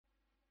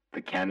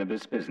the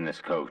Cannabis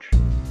Business Coach.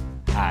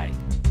 Hi,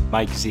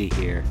 Mike Z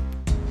here,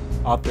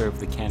 author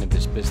of the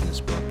Cannabis Business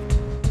Book,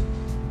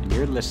 and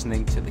you're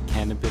listening to the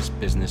Cannabis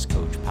Business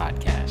Coach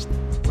podcast,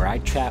 where I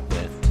chat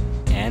with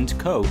and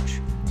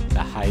coach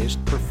the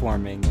highest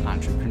performing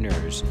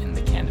entrepreneurs in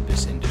the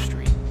cannabis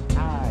industry.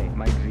 Hi,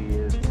 Mike Z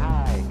is.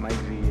 Hi, Mike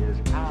Z is.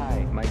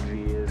 Hi, Mike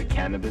Z is. The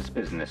Cannabis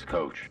Business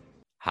Coach.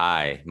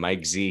 Hi,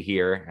 Mike Z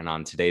here, and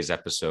on today's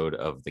episode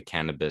of the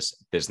Cannabis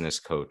Business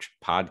Coach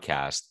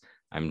podcast,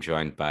 I'm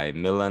joined by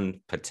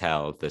Milan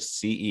Patel, the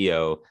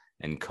CEO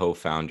and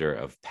co-founder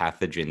of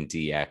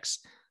PathogenDx,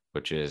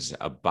 which is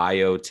a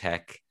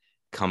biotech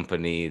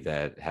company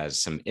that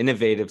has some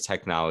innovative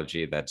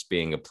technology that's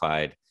being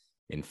applied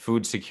in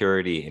food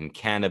security, in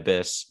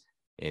cannabis,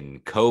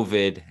 in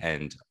COVID,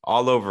 and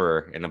all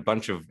over in a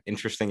bunch of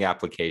interesting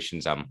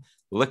applications. I'm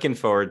looking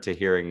forward to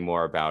hearing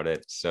more about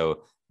it.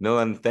 So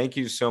Milan, thank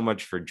you so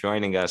much for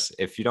joining us.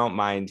 If you don't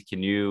mind,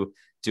 can you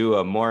do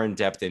a more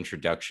in-depth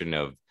introduction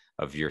of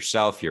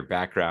yourself, your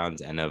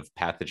background, and of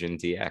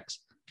PathogenDx?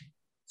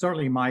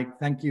 Certainly, Mike.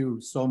 Thank you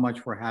so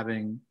much for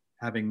having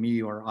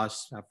me or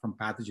us from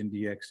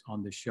PathogenDx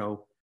on the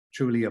show.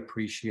 Truly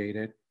appreciate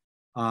it.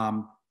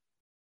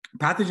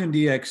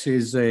 PathogenDx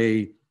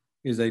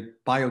is a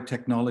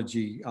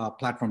biotechnology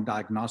platform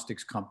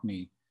diagnostics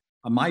company.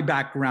 My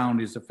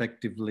background is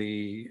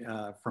effectively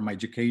from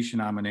education.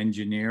 I'm an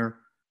engineer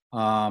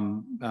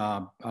and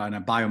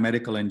a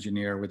biomedical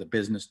engineer with a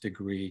business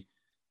degree.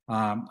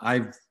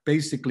 I've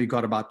basically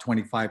got about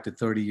 25 to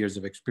 30 years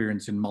of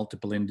experience in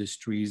multiple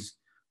industries,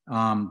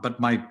 but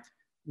my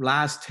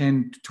last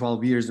 10 to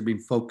 12 years have been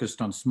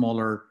focused on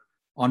smaller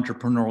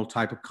entrepreneurial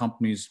type of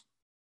companies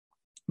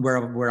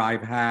where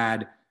I've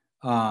had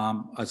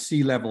a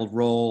C-level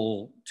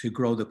role to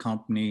grow the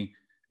company,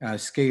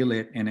 scale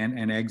it,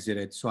 and exit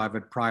it. So I've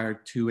had prior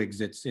two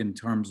exits in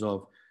terms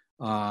of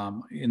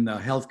in the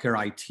healthcare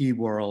IT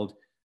world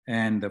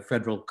and the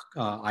federal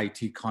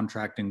IT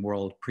contracting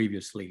world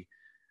previously.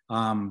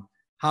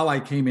 How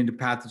I came into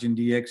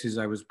PathogenDx is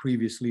I was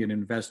previously an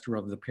investor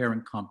of the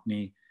parent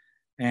company,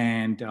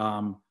 and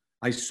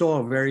I saw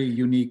a very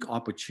unique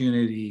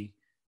opportunity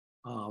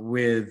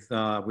with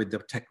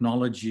the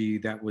technology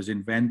that was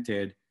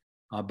invented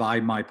by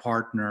my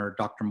partner,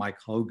 Dr. Mike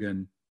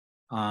Hogan,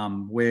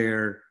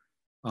 where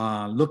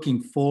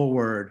looking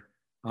forward,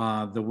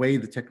 the way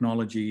the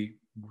technology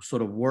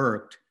sort of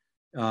worked,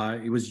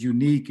 it was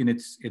unique in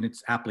its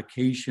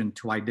application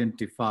to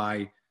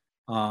identify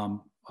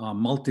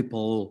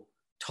multiple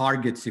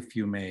targets, if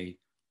you may.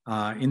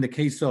 In the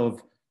case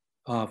of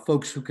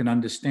folks who can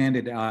understand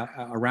it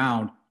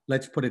around,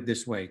 let's put it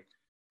this way.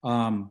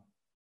 In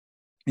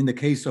the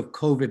case of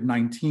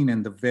COVID-19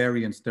 and the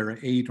variants, there are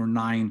 8 or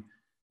 9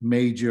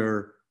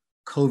 major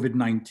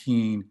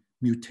COVID-19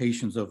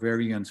 mutations or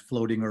variants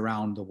floating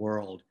around the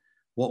world.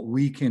 What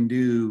we can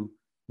do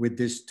with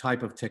this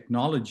type of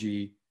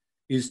technology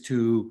is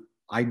to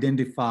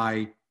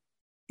identify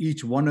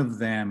each one of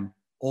them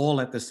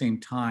all at the same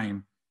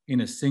time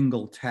in a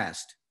single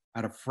test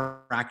at a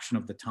fraction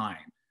of the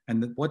time.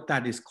 And what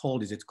that is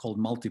called is it's called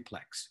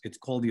multiplex. It's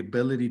called the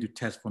ability to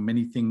test for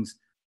many things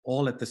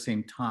all at the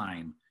same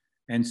time.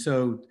 And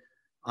so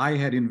I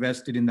had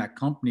invested in that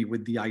company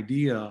with the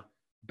idea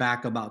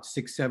back about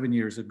 6-7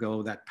 years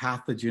ago that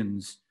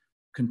pathogens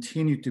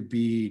continue to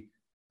be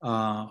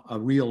a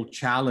real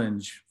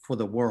challenge for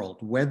the world,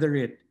 whether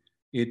it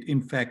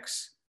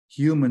infects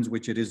humans,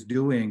 which it is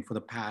doing for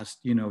the past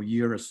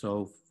year or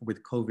so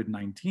with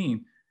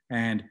COVID-19,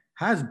 and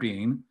has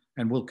been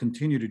and will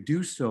continue to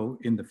do so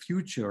in the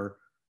future,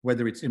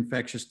 whether it's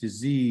infectious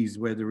disease,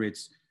 whether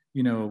it's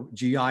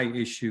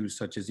GI issues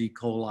such as E.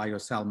 coli or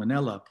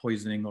salmonella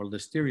poisoning or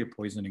listeria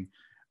poisoning,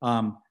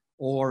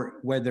 or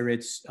whether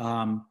it's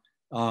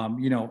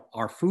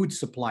our food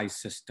supply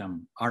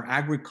system, our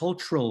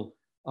agricultural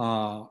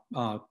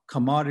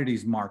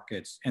commodities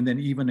markets, and then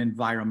even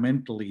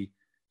environmentally.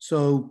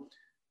 So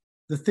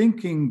the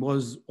thinking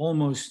was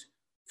almost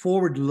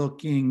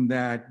forward-looking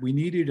that we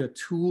needed a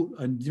tool,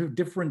 a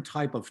different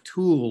type of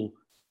tool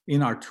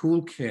in our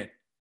toolkit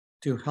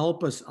to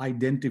help us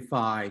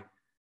identify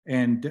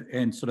and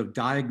sort of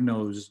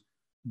diagnose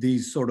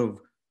these sort of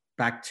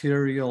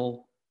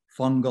bacterial,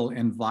 fungal,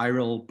 and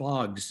viral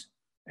bugs.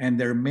 And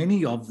there are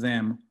many of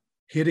them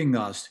hitting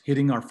us,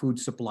 hitting our food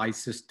supply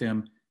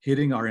system,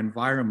 hitting our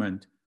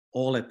environment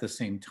all at the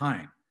same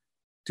time.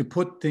 To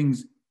put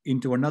things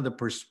into another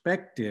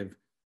perspective,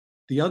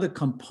 the other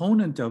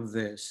component of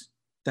this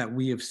that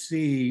we have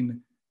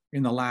seen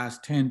in the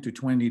last 10 to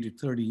 20 to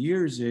 30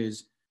 years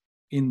is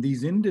in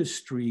these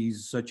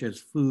industries such as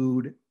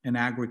food and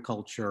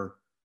agriculture,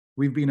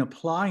 we've been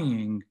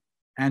applying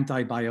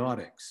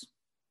antibiotics.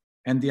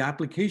 And the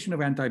application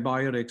of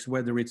antibiotics,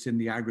 whether it's in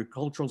the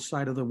agricultural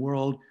side of the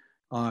world,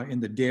 in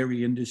the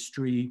dairy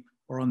industry,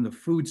 or on the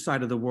food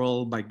side of the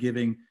world by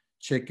giving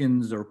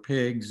chickens or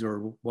pigs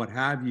or what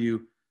have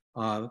you,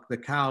 the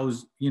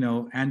cows,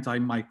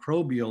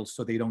 antimicrobials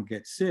so they don't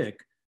get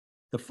sick.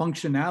 The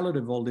functionality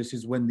of all this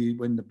is when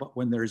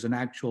there's an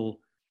actual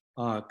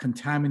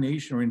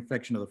contamination or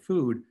infection of the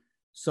food,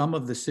 some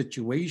of the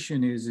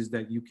situation is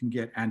that you can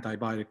get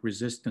antibiotic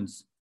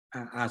resistance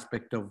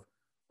aspect of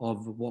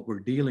what we're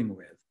dealing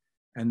with.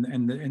 And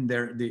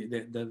there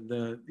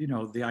the you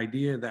know, the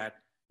idea that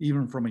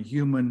even from a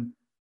human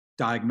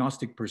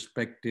diagnostic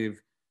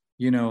perspective,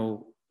 you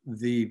know,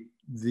 the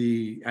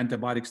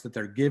antibiotics that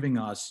they're giving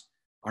us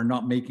are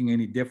not making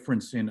any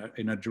difference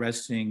in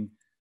addressing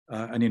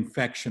an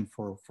infection,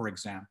 for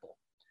example.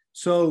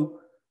 So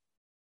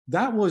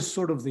that was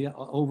sort of the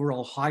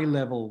overall high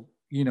level,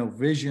 you know,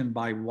 vision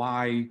by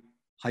why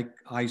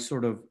I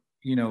sort of,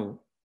 you know,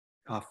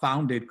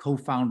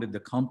 co-founded the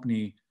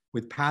company,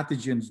 with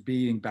pathogens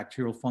being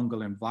bacterial,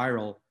 fungal, and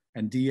viral,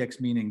 and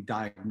DX meaning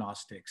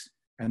diagnostics.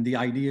 And the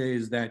idea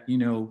is that, you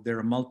know, there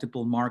are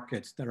multiple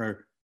markets that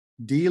are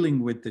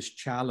dealing with this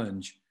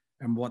challenge,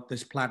 and what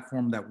this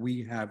platform that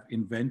we have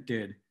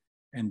invented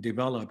and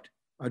developed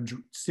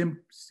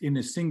in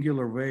a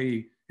singular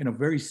way, in a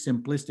very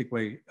simplistic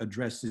way,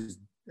 addresses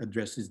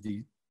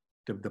the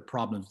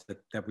problems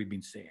that we've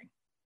been seeing.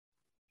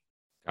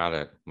 Got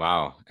it.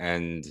 Wow.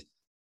 And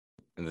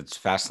that's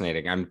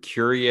fascinating. I'm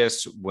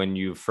curious, when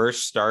you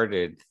first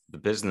started the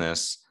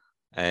business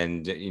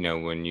and, you know,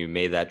 when you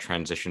made that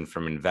transition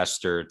from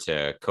investor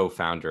to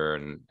co-founder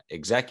and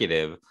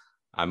executive,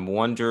 I'm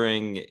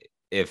wondering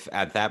if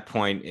at that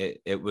point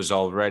it was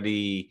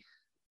already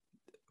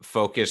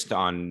focused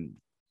on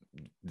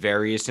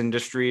various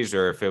industries,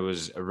 or if it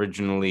was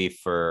originally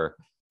for,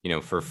 you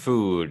know, for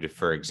food,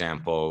 for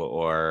example,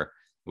 or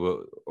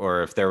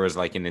if there was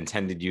like an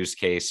intended use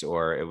case,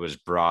 or it was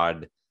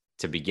broad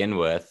to begin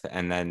with.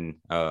 And then,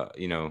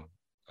 you know,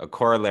 a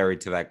corollary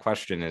to that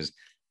question is,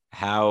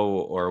 how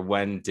or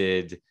when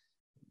did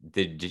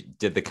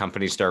the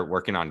company start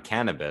working on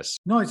cannabis?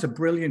 No, it's a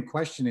brilliant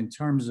question in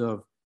terms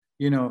of,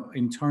 you know,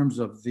 in terms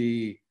of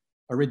the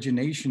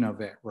origination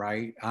of it,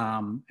 right?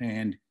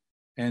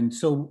 And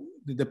so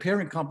the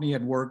parent company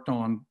had worked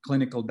on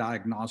clinical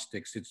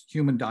diagnostics. It's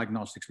human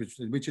diagnostics,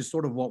 which is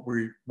sort of what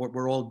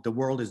the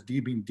world has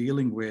been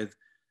dealing with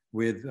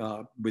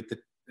the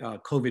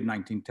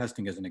COVID-19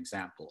 testing as an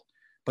example.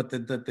 But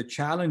the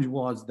challenge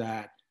was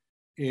that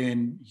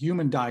in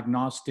human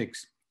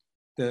diagnostics,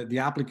 the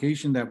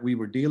application that we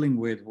were dealing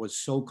with was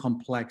so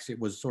complex. It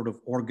was sort of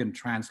organ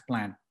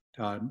transplant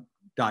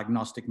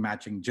diagnostic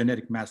matching,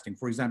 genetic matching.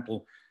 For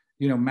example,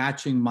 you know,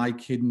 matching my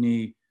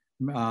kidney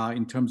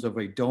in terms of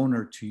a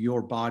donor to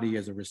your body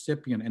as a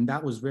recipient, and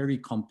that was very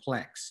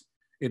complex.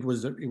 It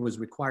was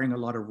requiring a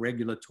lot of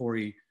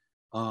regulatory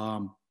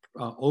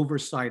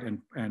oversight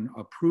and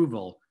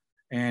approval,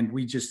 and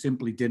we just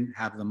simply didn't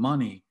have the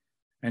money.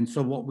 And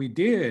so what we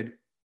did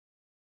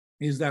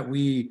is that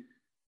we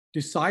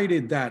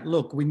decided that,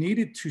 look, we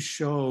needed to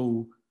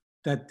show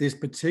that this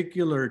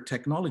particular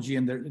technology,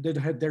 and there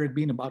had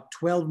been about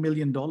 $12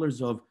 million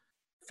of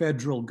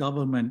federal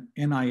government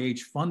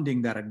NIH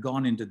funding that had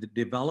gone into the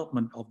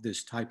development of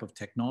this type of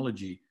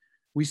technology.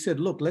 We said,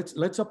 look,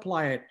 let's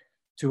apply it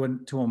to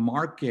a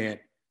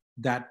market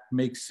that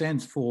makes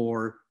sense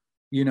for,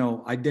 you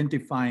know,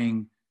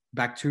 identifying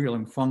bacterial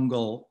and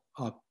fungal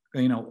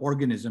you know,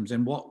 organisms.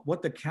 And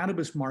what the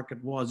cannabis market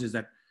is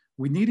that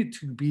we needed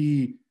to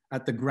be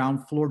at the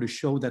ground floor to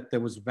show that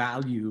there was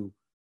value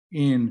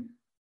in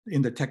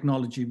the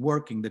technology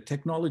working. The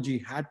technology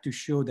had to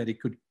show that it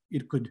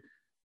could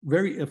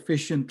very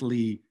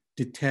efficiently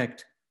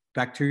detect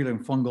bacterial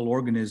and fungal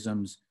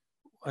organisms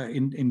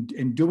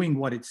in doing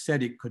what it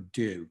said it could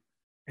do.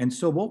 And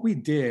so what we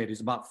did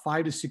is, about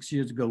 5 to 6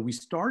 years ago, we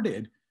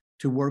started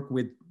to work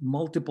with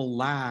multiple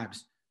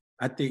labs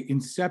at the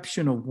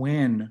inception of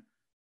when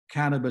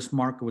cannabis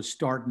market was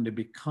starting to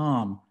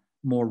become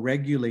more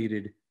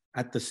regulated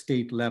at the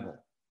state level.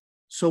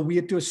 So we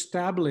had to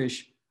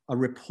establish a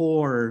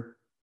rapport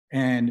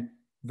and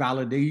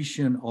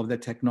validation of the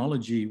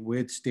technology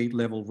with state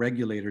level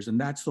regulators. And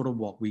that's sort of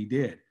what we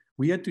did.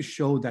 We had to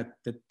show that,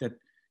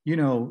 you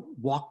know,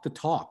 walk the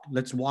talk.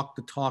 Let's walk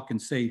the talk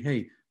and say,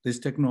 hey, this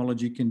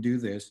technology can do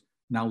this.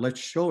 Now let's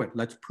show it,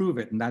 let's prove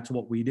it. And that's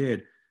what we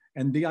did.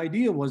 And the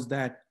idea was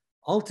that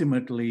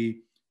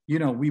ultimately, you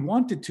know, we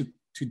wanted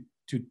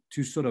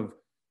to sort of,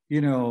 you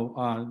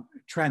know,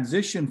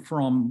 transition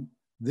from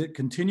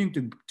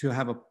continuing to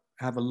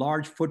have a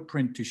large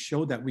footprint to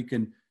show that we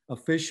can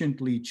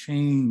efficiently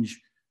change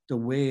the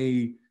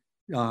way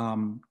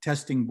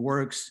testing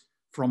works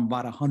from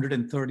about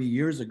 130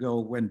 years ago,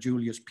 when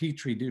Julius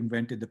Petri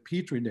invented the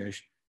Petri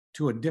dish,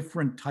 to a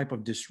different type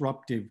of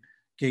disruptive,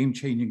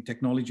 game-changing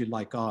technology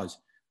like ours,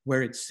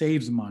 where it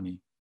saves money,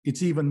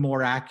 it's even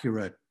more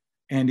accurate,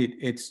 and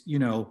it's, you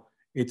know,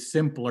 it's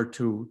simpler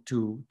to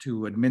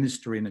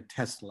administer in a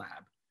test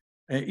lab,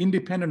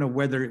 independent of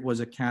whether it was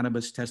a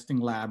cannabis testing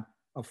lab,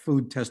 a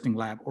food testing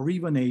lab, or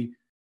even a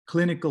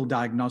clinical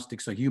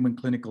diagnostics, a human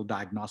clinical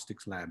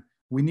diagnostics lab.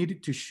 We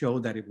needed to show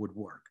that it would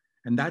work.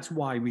 And that's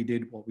why we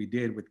did what we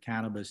did with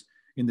cannabis,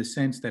 in the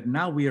sense that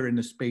now we are in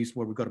a space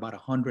where we've got about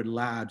 100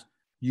 labs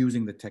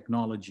using the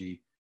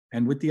technology.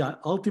 And with the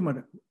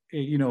ultimate,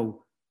 you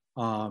know,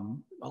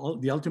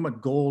 the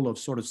ultimate goal of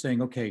sort of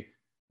saying, okay,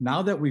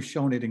 now that we've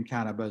shown it in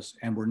cannabis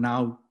and we're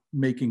now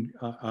making,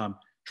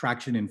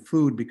 traction in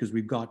food because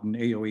we've gotten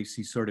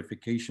AOAC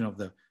certification of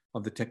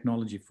the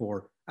technology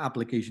for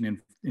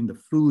application in the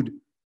food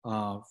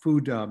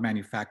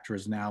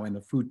manufacturers now and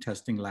the food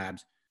testing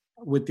labs,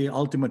 with the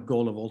ultimate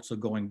goal of also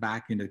going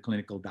back into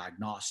clinical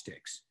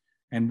diagnostics.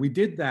 And we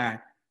did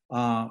that,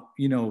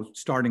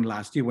 starting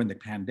last year when the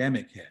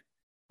pandemic hit,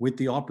 with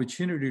the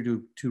opportunity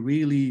to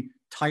really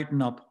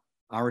tighten up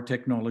our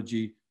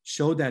technology,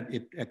 show that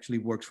it actually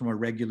works from a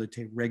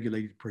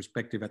regulated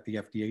perspective at the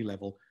FDA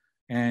level,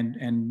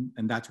 and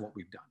that's what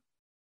we've done.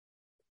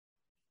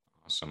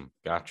 Awesome,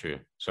 got you.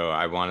 So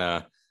I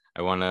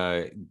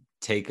wanna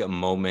take a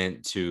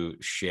moment to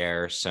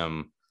share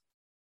some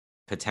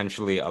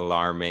potentially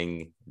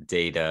alarming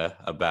data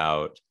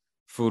about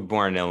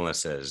foodborne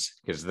illnesses,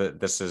 because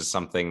this is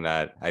something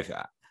that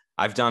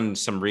I've done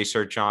some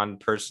research on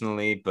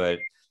personally, but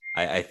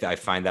I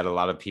find that a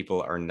lot of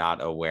people are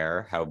not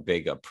aware how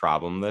big a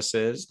problem this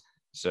is.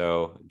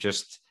 So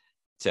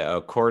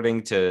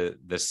according to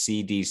the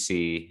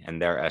CDC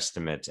and their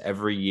estimates,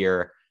 every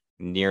year,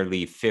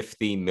 nearly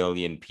 50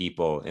 million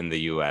people in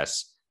the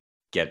US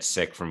get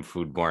sick from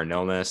foodborne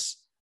illness.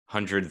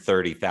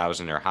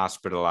 130,000 are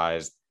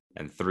hospitalized,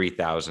 and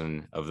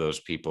 3,000 of those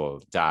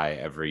people die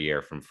every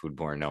year from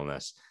foodborne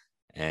illness.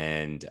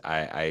 And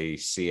I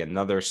see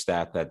another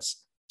stat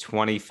that's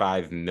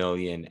 25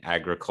 million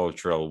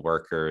agricultural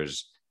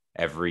workers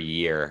every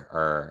year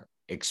are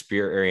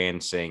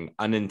experiencing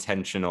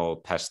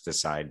unintentional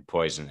pesticide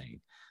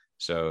poisoning.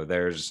 So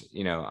there's,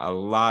 a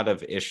lot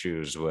of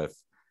issues with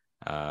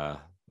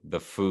the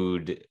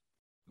food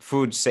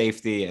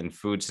safety and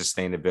food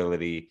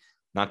sustainability,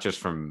 not just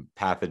from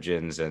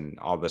pathogens and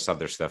all this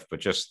other stuff,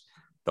 but just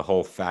the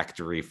whole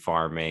factory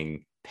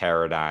farming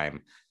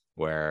paradigm,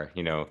 where,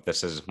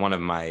 this is one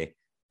of my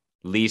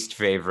least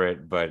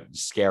favorite but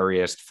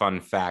scariest fun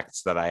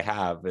facts that I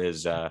have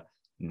is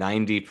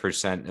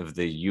 90% of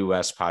the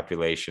US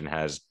population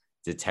has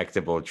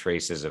detectable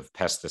traces of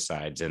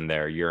pesticides in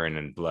their urine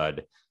and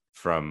blood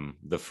from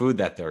the food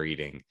that they're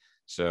eating.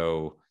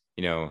 So,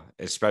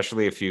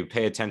 especially if you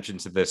pay attention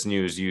to this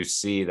news, you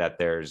see that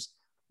there's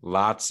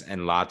lots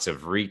and lots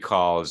of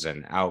recalls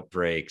and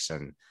outbreaks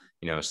and,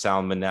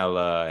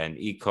 salmonella and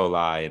E.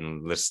 coli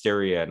and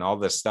listeria and all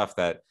this stuff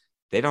that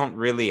they don't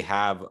really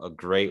have a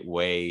great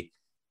way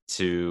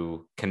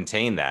to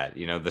contain that,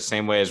 the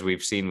same way as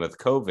we've seen with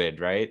COVID,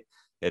 right?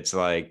 It's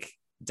like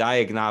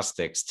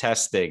diagnostics,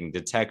 testing,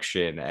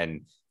 detection,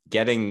 and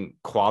getting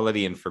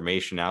quality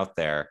information out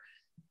there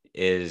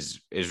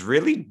is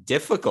really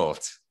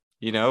difficult.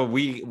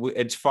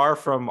 It's far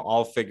from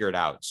all figured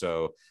out.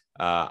 So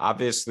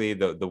obviously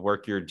the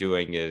work you're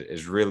doing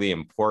is really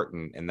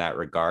important in that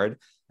regard.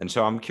 And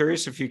so I'm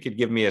curious if you could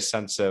give me a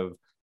sense of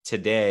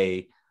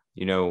today,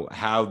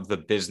 how the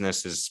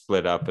business is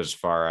split up as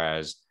far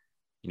as,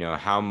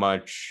 how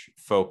much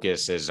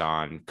focus is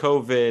on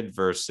COVID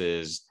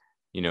versus,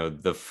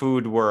 the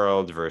food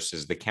world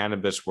versus the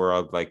cannabis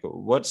world. Like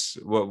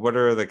what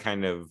are the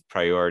kind of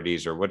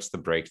priorities, or what's the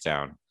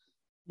breakdown?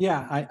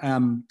 Yeah,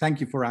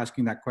 thank you for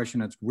asking that question.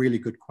 That's a really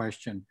good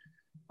question.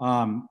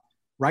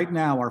 Right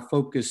now, our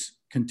focus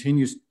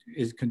continues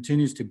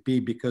to be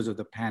because of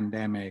the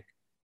pandemic,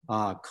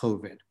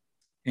 COVID,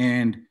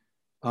 and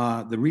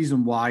the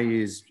reason why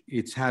is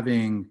it's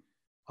having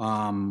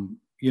a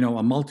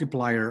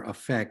multiplier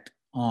effect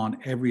on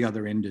every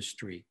other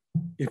industry.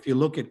 If you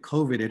look at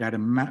COVID, it had a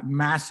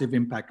massive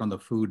impact on the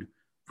food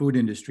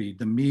industry.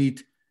 The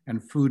meat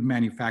and food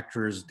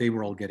manufacturers, they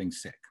were all getting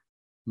sick.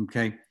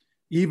 Okay.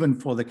 Even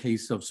for the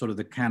case of sort of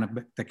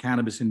the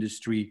cannabis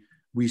industry,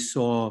 we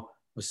saw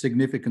a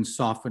significant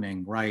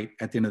softening, right,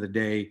 at the end of the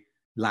day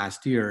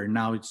last year, and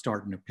now it's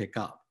starting to pick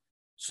up.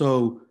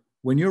 So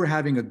when you're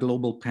having a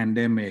global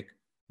pandemic,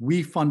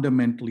 we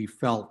fundamentally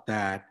felt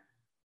that,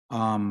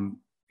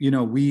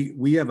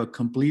 we have a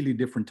completely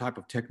different type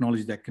of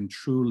technology that can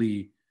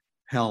truly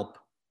help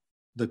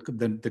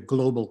the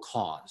global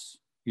cause,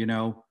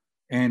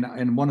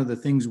 and one of the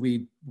things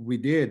we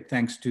did,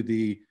 thanks to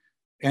the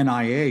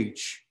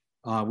NIH,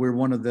 we're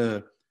one of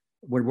the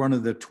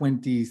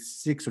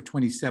 26 or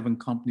 27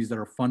 companies that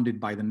are funded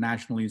by the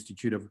National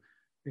Institute of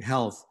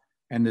Health,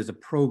 and there's a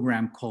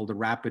program called the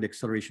Rapid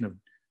Acceleration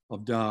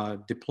of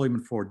the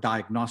Deployment for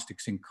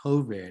Diagnostics in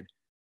COVID,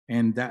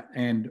 and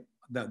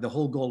the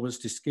whole goal was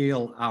to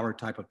scale our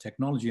type of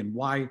technology. And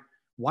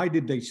why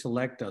did they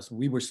select us?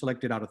 We were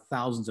selected out of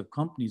thousands of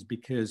companies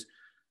because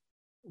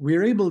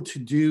we're able to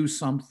do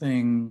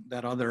something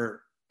that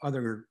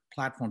other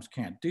platforms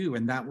can't do,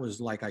 and that was,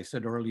 like I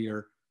said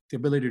earlier, the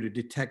ability to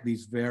detect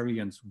these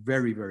variants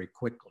very, very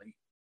quickly.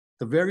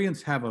 The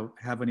variants have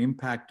an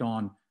impact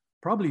on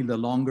probably the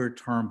longer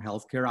term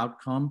healthcare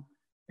outcome.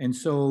 And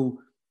so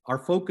our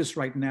focus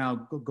right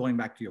now, going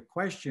back to your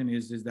question,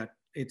 is that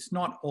it's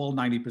not all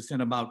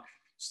 90%, about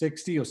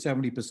 60 or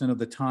 70% of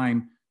the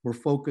time, we're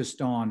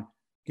focused on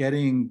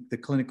getting the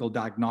clinical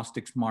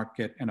diagnostics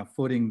market and a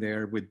footing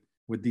there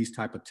with these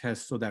type of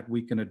tests so that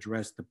we can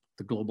address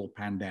the global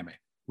pandemic.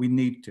 We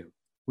need to,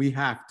 we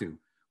have to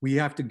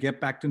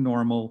get back to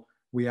normal.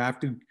 We have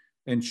to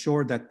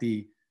ensure that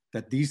the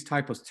that these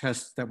type of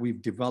tests that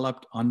we've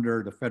developed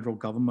under the federal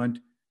government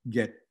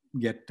get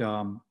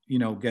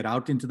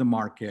out into the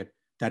market.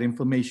 That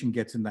information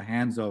gets in the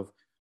hands of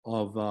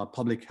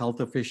public health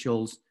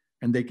officials,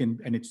 and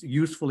it's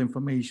useful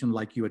information,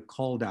 like you had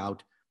called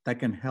out, that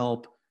can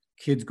help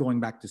kids going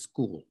back to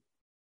school,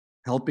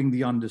 helping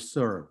the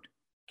underserved,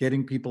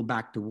 getting people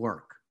back to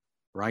work,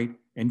 right?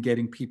 And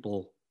getting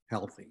people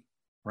healthy,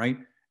 right?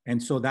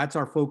 And so that's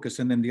our focus.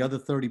 And then the other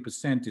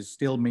 30% is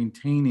still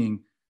maintaining,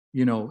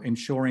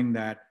 ensuring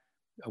that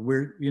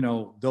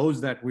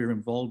those that we're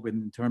involved with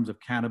in terms of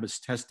cannabis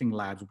testing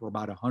labs, we're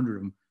about 100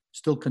 of them,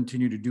 still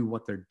continue to do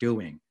what they're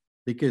doing,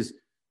 because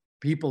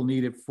people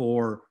need it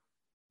for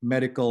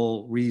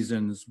medical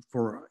reasons,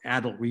 for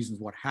adult reasons,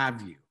 what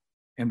have you.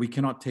 And we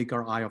cannot take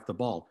our eye off the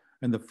ball.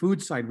 And the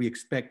food side, we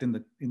expect in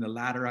the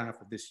latter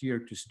half of this year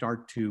to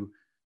start to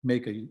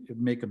make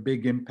a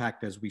big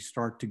impact as we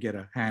start to get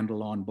a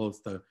handle on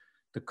both the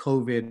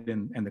COVID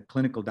and the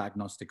clinical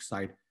diagnostic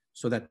side,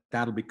 so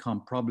that'll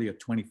become probably a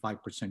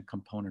 25%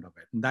 component of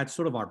it. And that's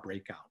sort of our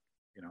breakout,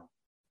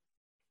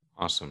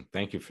 Awesome.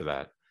 Thank you for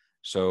that.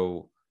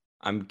 So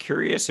I'm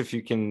curious if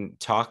you can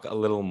talk a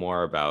little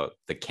more about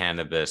the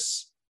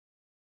cannabis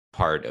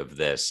part of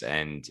this,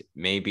 and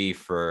maybe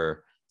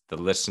for the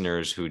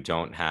listeners who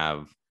don't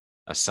have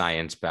a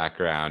science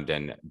background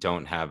and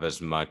don't have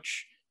as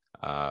much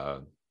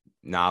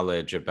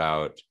knowledge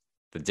about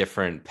the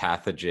different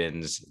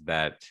pathogens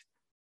that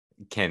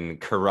can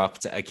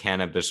corrupt a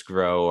cannabis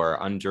grow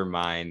or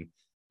undermine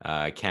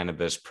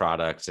cannabis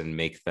products and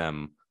make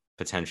them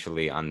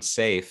potentially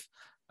unsafe.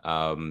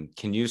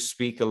 Can you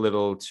speak a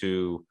little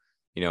to,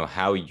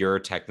 how your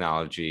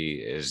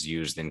technology is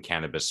used in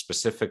cannabis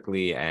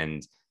specifically,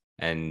 and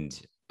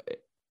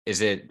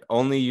is it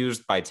only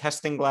used by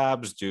testing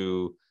labs?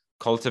 Do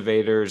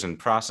cultivators and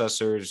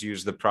processors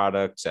use the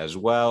products as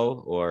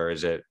well, or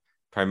is it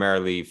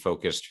primarily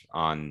focused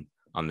on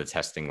the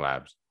testing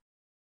labs?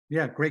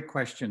 Yeah, great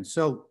question.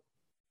 So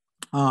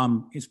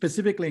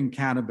specifically in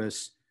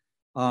cannabis,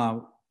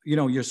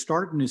 you're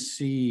starting to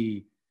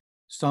see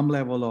some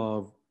level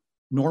of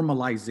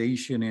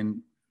normalization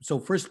in. So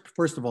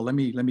first of all, let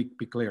me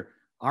be clear.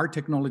 Our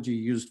technology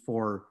used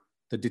for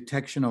the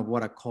detection of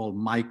what are called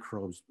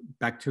microbes,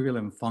 bacterial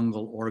and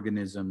fungal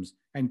organisms,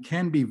 and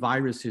can be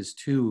viruses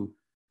too,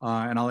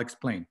 and I'll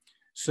explain.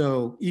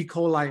 So E.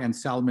 coli and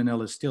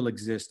Salmonella still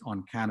exist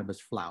on cannabis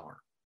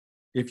flower.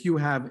 If you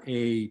have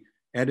a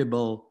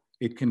edible,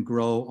 it can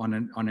grow on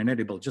an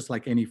edible, just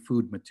like any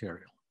food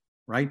material,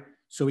 right?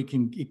 So it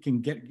can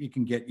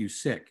get you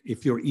sick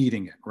if you're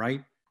eating it,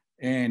 right?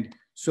 And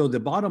so the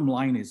bottom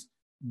line is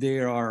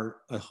there are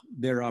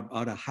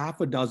about a half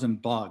a dozen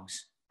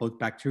bugs, both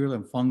bacterial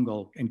and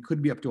fungal, and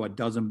could be up to a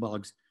dozen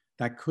bugs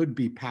that could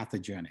be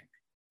pathogenic,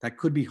 that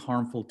could be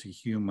harmful to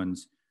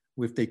humans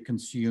if they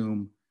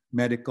consume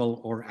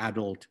medical or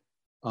adult,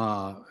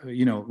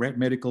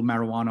 medical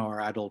marijuana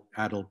or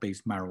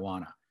adult-based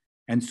marijuana.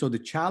 And so the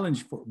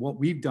challenge for what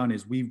we've done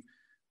is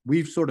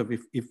we've sort of,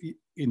 if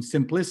in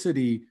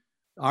simplicity,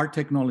 our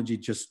technology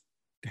just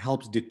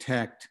helps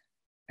detect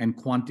and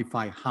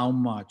quantify how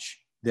much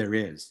there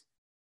is.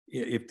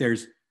 If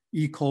there's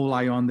E.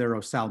 coli on there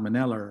or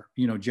Salmonella,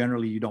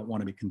 generally you don't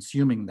want to be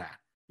consuming that.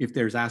 If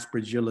there's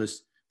Aspergillus,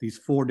 these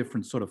 4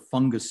 different sort of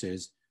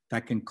funguses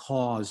that can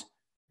cause,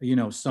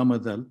 some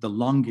of the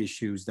lung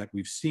issues that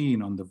we've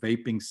seen on the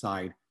vaping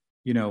side,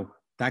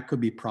 that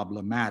could be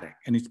problematic.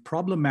 And it's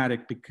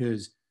problematic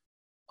because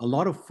a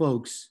lot of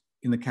folks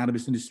in the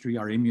cannabis industry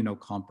are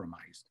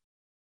immunocompromised.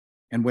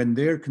 And when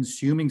they're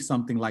consuming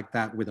something like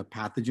that with a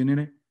pathogen in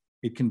it,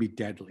 it can be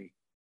deadly.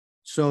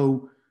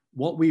 So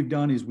what we've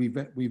done is we've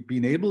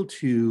been able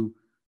to,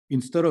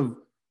 instead of,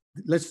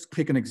 let's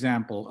pick an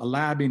example, a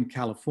lab in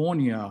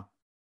California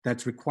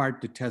that's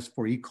required to test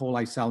for E.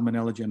 coli,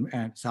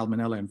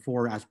 Salmonella, and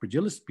 4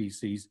 Aspergillus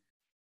species,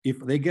 if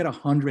they get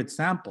 100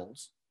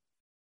 samples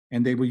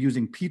and they were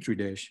using Petri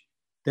dish,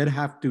 they'd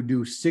have to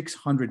do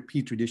 600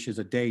 Petri dishes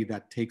a day.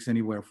 That takes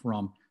anywhere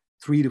from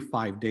 3 to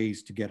 5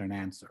 days to get an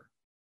answer.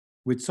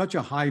 With such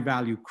a high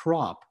value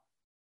crop,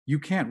 you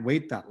can't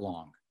wait that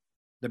long.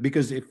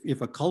 Because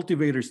if a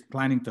cultivator is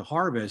planning to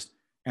harvest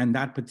and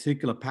that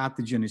particular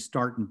pathogen is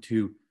starting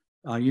to,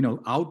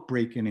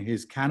 outbreak in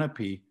his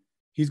canopy,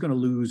 he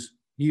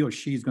or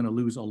she is going to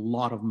lose a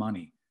lot of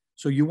money.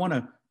 So you want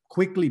to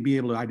quickly be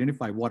able to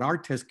identify. What our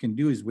test can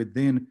do is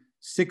within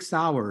 6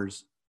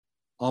 hours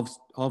of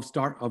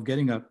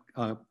getting a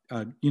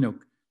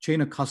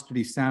chain of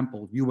custody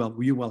sample, you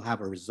will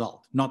have a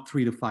result, not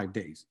 3 to 5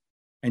 days,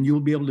 and you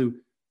will be able to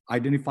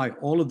identify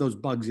all of those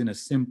bugs in a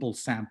simple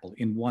sample,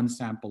 in one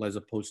sample, as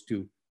opposed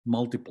to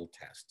multiple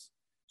tests.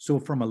 So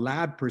from a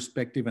lab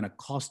perspective and a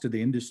cost to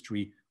the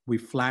industry, we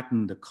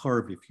flatten the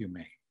curve, if you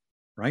may,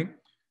 right?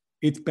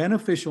 It's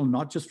beneficial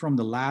not just from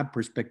the lab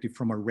perspective,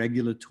 from a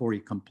regulatory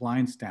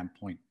compliance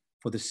standpoint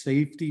for the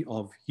safety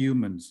of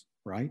humans,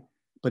 right?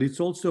 But it's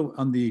also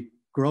on the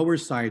grower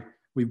side,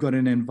 we've got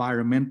an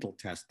environmental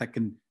test that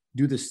can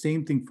do the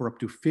same thing for up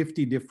to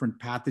 50 different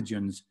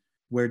pathogens,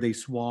 where they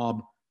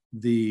swab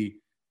the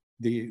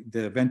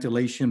the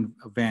ventilation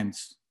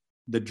vents,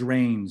 the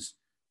drains,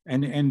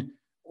 and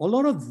a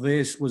lot of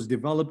this was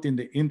developed in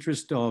the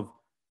interest of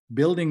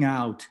building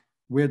out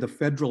where the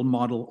federal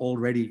model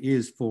already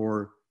is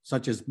for,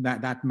 such as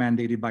that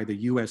mandated by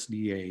the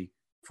USDA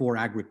for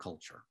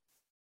agriculture,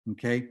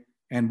 okay?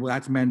 And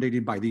that's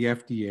mandated by the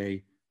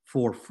FDA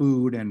for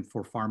food and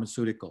for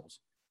pharmaceuticals.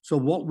 So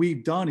what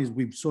we've done is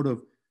we've sort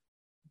of,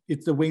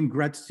 it's the Wayne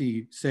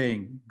Gretzky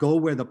saying, go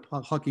where the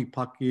hockey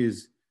puck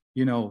is,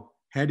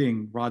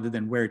 heading rather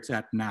than where it's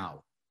at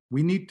now.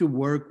 We need to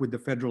work with the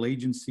federal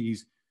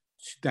agencies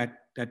that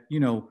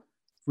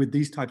with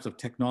these types of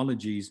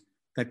technologies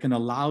that can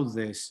allow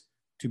this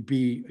to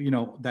be,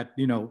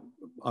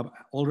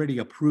 already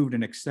approved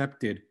and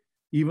accepted,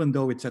 even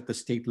though it's at the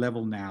state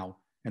level now.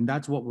 And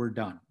that's what we're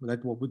done.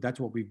 That's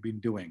what we've been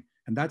doing.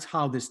 And that's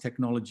how this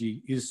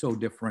technology is so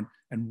different,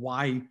 and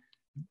why,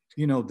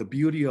 the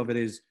beauty of it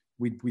is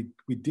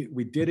we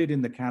did it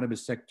in the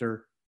cannabis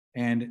sector,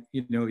 and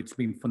it's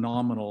been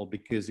phenomenal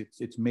because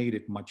it's made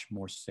it much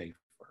more safer.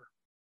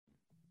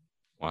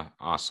 Wow,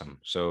 awesome.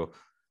 So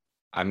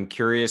I'm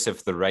curious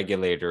if the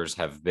regulators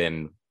have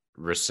been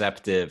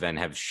receptive and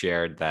have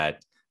shared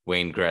that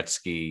Wayne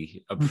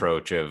Gretzky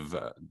approach of,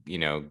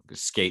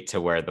 skate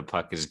to where the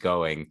puck is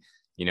going.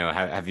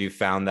 Have you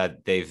found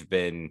that they've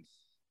been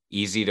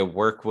easy to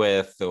work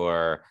with,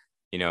 or,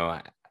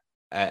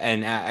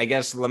 and I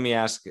guess let me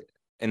ask,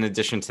 in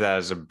addition to that,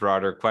 as a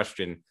broader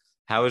question,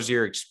 how is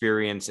your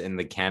experience in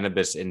the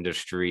cannabis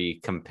industry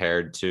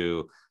compared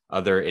to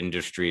other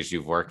industries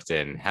you've worked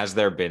in? Has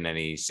there been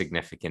any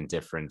significant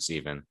difference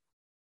even?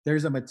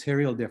 There's a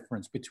material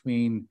difference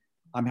between,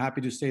 I'm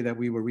happy to say that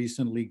we were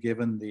recently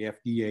given the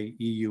FDA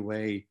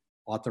EUA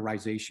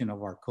authorization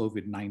of our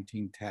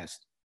COVID-19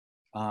 test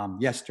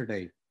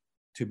yesterday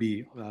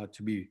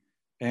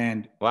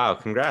and wow,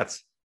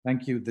 congrats.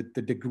 Thank you.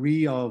 The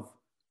degree of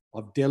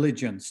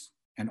diligence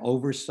and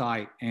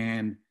oversight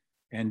and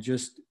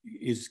just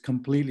is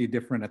completely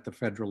different at the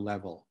federal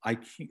level. I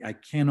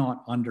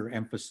cannot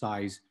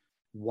underemphasize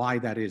why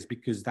that is,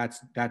 because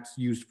that's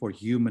used for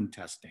human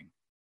testing.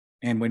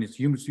 And when it's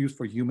used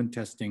for human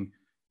testing,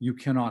 you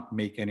cannot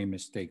make any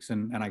mistakes.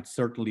 And I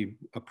certainly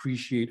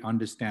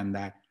understand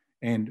that.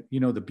 And,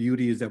 the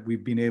beauty is that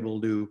we've been able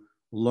to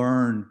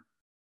learn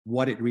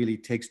what it really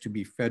takes to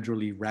be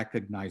federally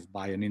recognized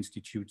by an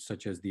institute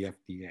such as the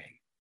FDA.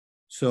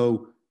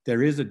 So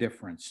there is a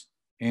difference.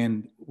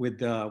 And with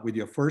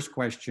your first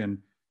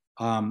question,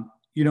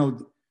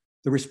 the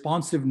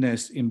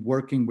responsiveness in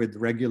working with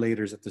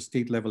regulators at the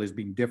state level has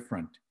been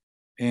different,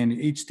 and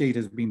each state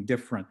has been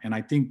different. And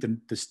I think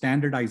the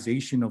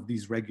standardization of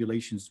these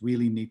regulations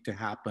really need to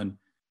happen,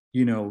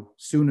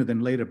 sooner than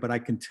later. But I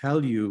can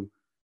tell you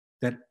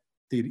that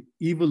the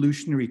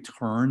evolutionary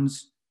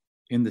turns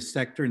in the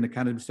sector, in the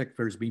cannabis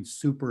sector, has been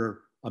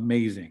super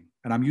amazing.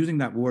 And I'm using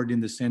that word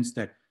in the sense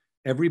that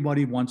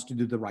everybody wants to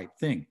do the right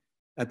thing.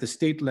 At the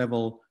state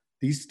level,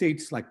 these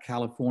states like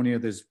California,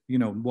 there's,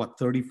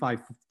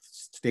 35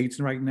 states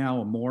right now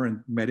or more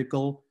in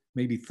medical,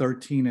 maybe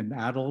 13 in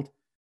adult.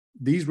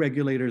 These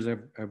regulators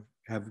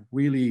have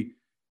really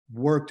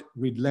worked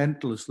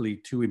relentlessly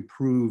to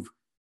improve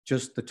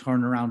just the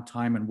turnaround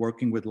time, and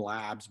working with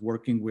labs,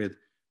 working with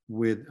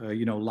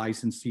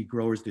licensee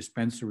growers,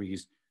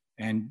 dispensaries.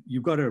 And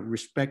you've got to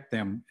respect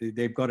them.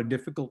 They've got a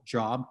difficult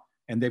job,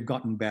 and they've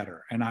gotten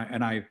better.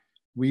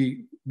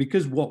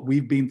 Because what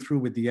we've been through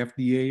with the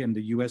FDA and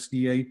the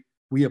USDA,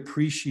 we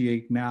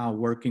appreciate now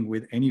working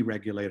with any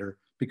regulator,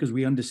 because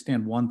we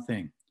understand one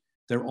thing.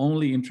 They're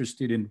only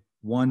interested in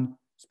one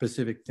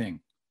specific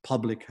thing: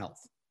 public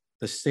health,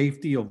 the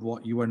safety of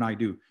what you and I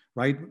do,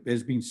 right?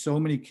 There's been so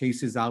many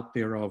cases out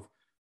there of,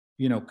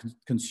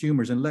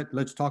 consumers, and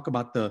let's talk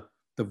about the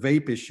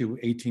vape issue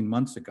 18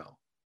 months ago.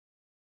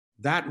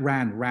 That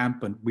ran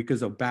rampant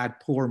because of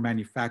poor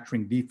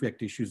manufacturing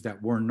defect issues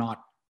that were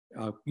not,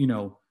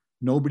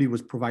 nobody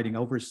was providing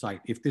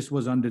oversight. If this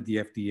was under the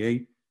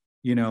FDA,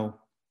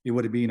 it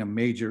would have been a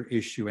major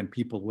issue and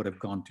people would have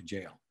gone to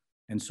jail.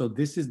 And so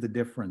this is the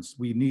difference.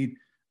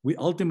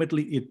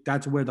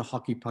 That's where the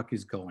hockey puck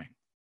is going.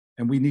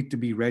 And we need to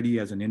be ready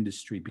as an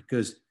industry,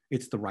 because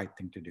it's the right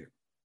thing to do.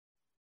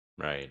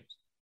 Right.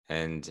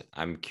 And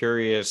I'm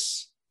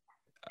curious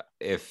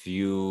if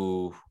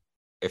you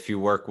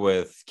work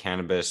with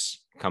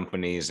cannabis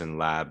companies and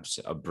labs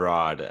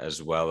abroad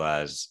as well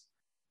as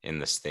in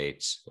the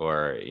States,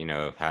 or,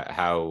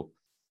 how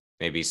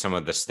maybe some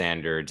of the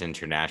standards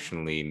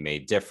internationally may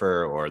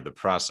differ, or the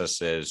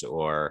processes,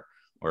 or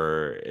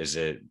is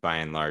it by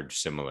and large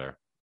similar?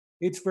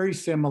 It's very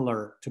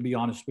similar, to be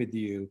honest with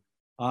you.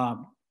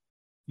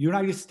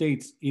 United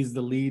States is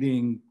the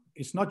leading,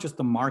 it's not just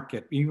the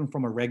market, even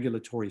from a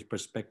regulatory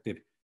perspective,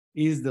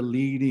 is the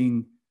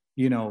leading,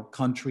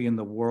 country in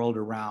the world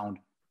around,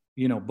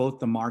 both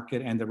the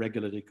market and the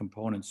regulatory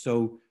components.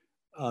 So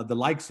the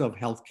likes of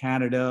Health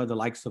Canada, the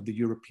likes of the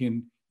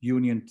European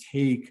Union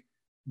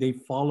they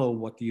follow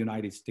what the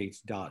United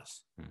States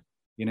does.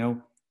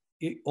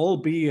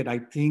 Albeit I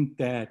think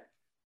that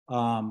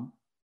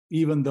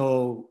even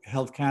though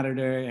Health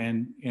Canada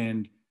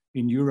and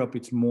In Europe,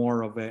 it's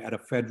more of at a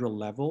federal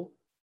level.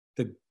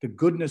 The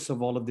goodness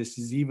of all of this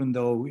is, even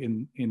though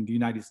in the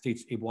United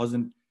States it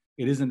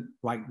isn't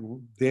right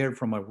there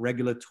from a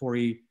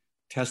regulatory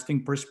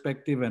testing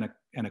perspective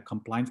and a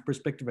compliance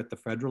perspective at the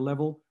federal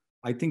level.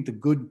 I think the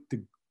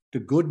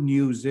good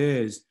news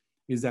is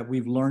that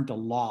we've learned a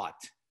lot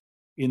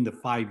in the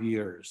 5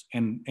 years,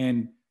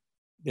 and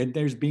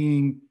there's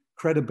being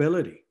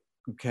credibility,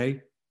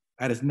 okay,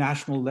 at a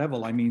national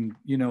level. I mean,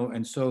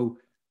 and so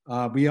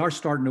we are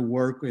starting to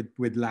work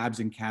with labs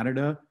in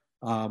Canada.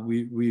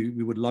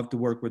 We would love to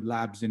work with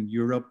labs in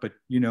Europe, but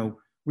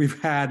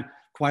we've had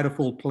quite a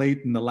full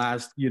plate in the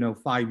last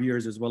 5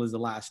 years as well as the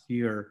last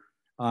year,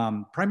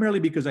 primarily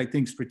because I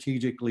think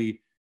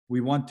strategically we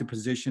want to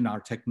position our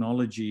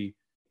technology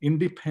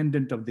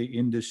independent of the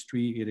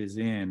industry it is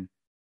in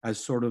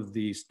as sort of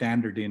the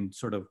standard in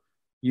sort of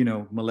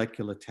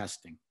molecular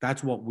testing.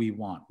 That's what we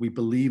want. We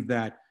believe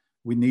that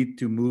we need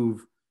to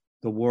move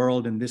the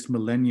world in this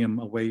millennium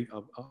away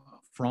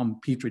from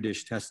petri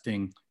dish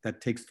testing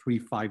that takes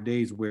 3-5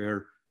 days,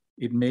 where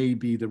it may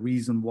be the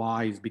reason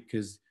why is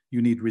because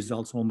you need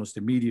results almost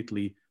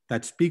immediately.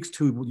 That speaks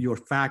to your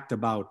fact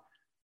about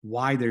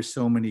why there's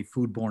so many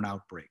foodborne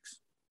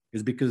outbreaks,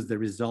 is because the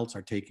results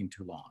are taking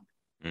too long.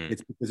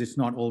 It's because it's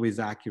not always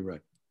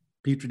accurate.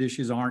 Petri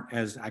dishes aren't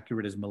as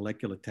accurate as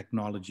molecular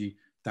technology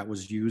that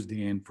was used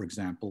in, for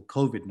example,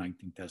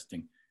 COVID-19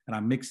 testing. And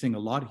I'm mixing a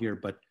lot here,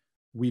 but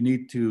we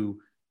need to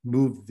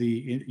move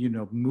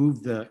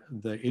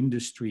the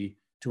industry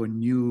to a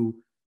new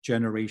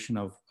generation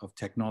of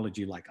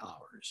technology like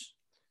ours.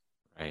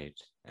 Right.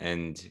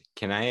 And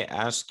can I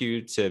ask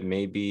you to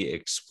maybe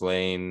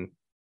explain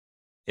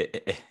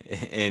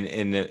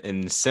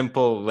in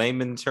simple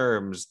layman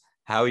terms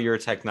how your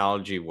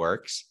technology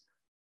works?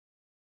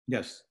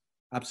 Yes,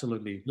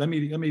 absolutely. Let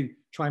me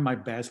try my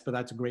best, but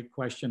that's a great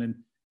question. And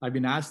I've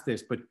been asked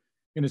this, but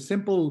in a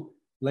simple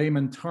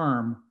layman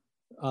term,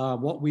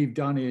 what we've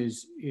done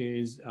is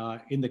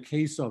in the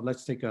case of,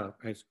 let's take a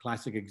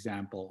classic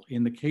example.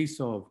 In the case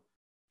of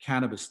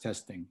cannabis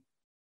testing,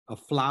 a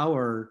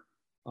flower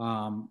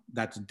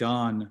that's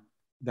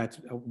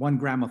 1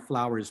 gram of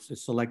flower is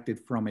selected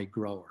from a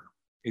grower.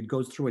 It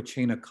goes through a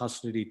chain of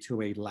custody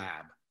to a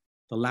lab.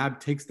 The lab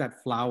takes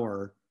that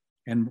flower,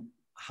 and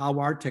how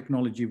our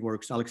technology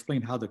works, I'll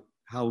explain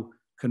how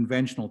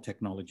conventional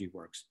technology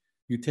works.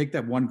 You take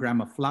that 1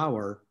 gram of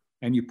flower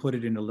and you put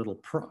it in a little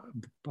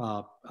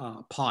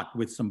pot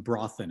with some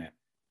broth in it,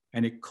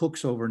 and it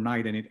cooks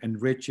overnight and it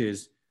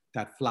enriches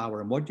that flower.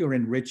 And what you're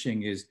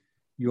enriching is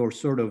you're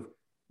sort of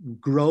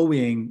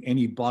growing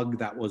any bug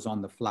that was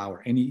on the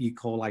flower, any E.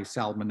 coli,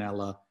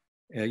 salmonella,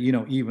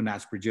 even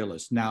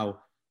aspergillus. Now,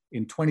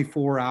 in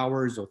 24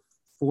 hours or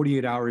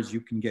 48 hours, you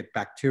can get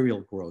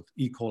bacterial growth,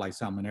 E. coli,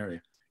 salmonella.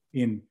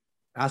 In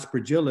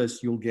aspergillus,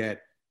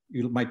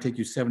 it might take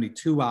you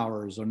 72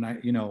 hours or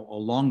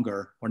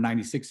longer, or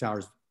 96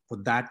 hours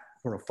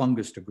for a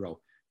fungus to grow.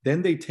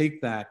 Then they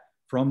take that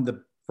from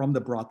the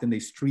broth and they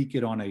streak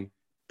it on a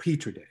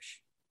petri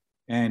dish.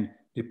 And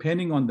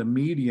depending on the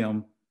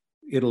medium,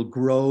 it'll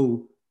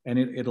grow, and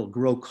it'll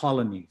grow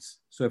colonies.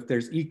 So if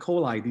there's E.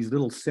 coli, these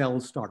little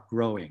cells start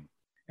growing,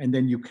 and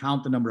then you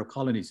count the number of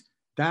colonies.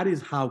 That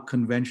is how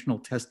conventional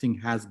testing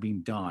has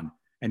been done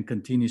and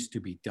continues to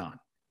be done.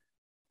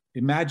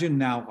 Imagine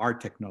now our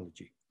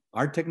technology.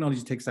 Our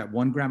technology takes that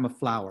 1 gram of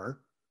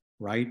flour,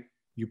 right?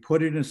 You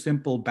put it in a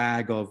simple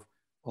bag of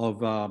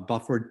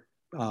buffered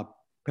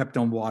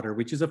peptone water,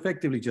 which is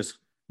effectively just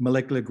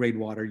molecular grade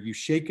water. You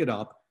shake it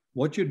up.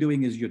 What you're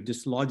doing is you're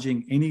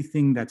dislodging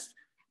anything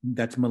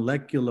that's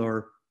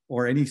molecular,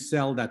 or any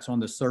cell that's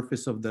on the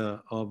surface of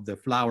the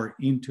flour,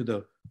 into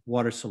the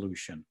water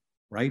solution,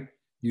 right?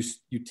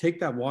 You take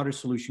that water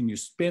solution, you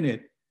spin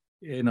it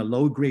in a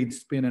low grade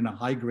spin and a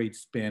high grade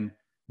spin,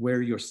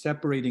 where you're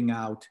separating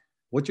out.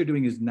 What you're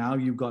doing is now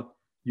you've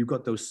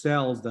got those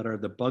cells that are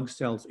the bug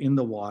cells in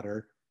the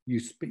water. You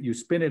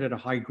spin it at a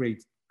high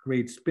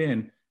grade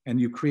spin,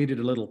 and you created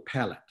a little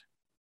pellet.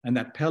 And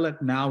that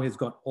pellet now has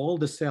got all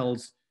the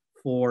cells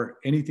for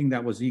anything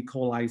that was E.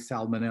 coli,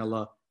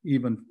 salmonella,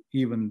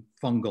 even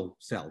fungal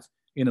cells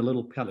in a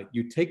little pellet.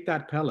 You take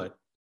that pellet,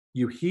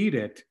 you heat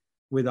it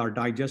with our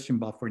digestion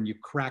buffer, and you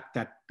crack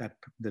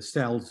the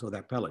cells of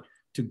that pellet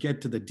to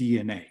get to the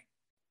DNA.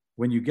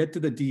 When you get to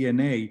the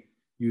DNA,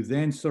 you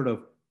then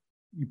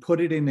you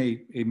put it in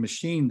a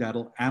machine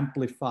that'll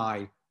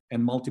amplify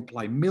and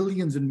multiply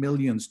millions and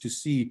millions to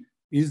see,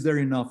 is there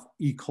enough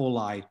E.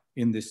 coli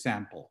in this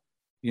sample,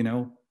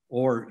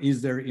 or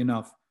is there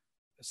enough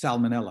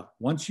salmonella?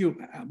 Once you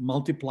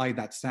multiply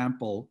that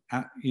sample,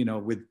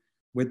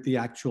 with the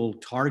actual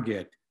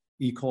target,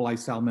 E. coli,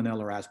 salmonella,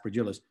 or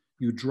aspergillus,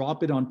 you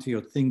drop it onto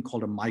a thing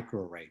called a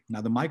microarray.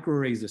 Now, the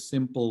microarray is a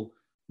simple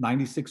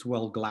 96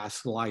 well glass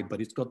slide,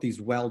 but it's got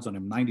these wells on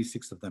them,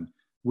 96 of them.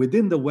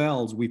 Within the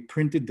wells, we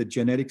printed the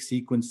genetic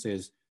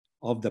sequences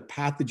of the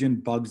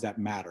pathogen bugs that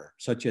matter,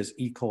 such as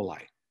E. coli,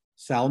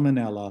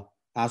 salmonella,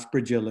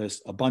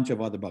 aspergillus, a bunch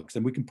of other bugs.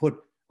 And we can put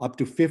up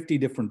to 50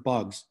 different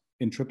bugs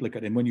in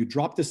triplicate. And when you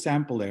drop the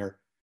sample there,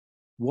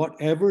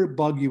 whatever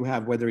bug you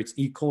have, whether it's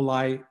E.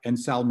 coli and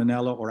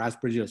Salmonella or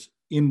Aspergillus,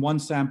 in one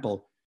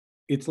sample,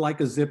 it's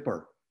like a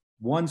zipper.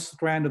 One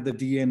strand of the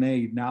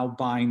DNA now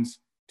binds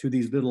to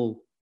these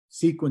little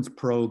sequence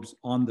probes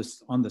on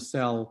the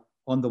cell,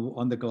 on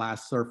the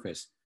glass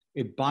surface.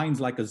 It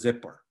binds like a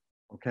zipper,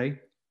 okay?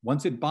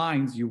 Once it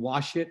binds, you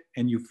wash it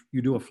and you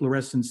do a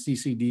fluorescent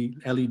CCD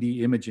LED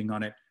imaging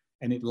on it,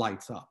 and it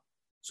lights up.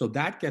 So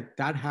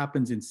that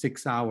happens in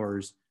 6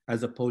 hours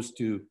as opposed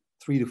to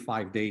 3 to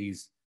 5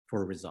 days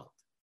for a result.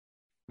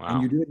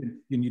 Wow. And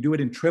you do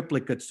it in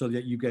triplicate so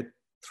that you get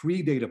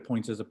 3 data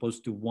points as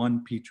opposed to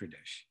 1 Petri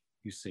dish,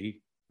 you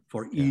see,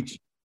 for each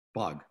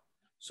bug.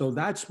 So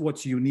that's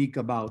what's unique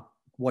about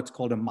what's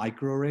called a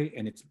microarray,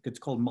 and it's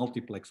called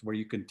multiplex, where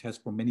you can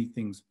test for many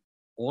things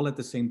all at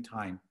the same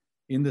time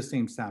in the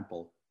same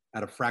sample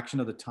at a fraction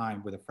of the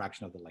time with a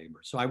fraction of the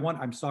labor. So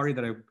I'm sorry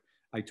that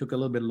I took a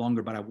little bit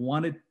longer, but I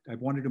wanted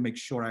to make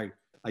sure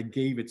I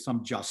gave it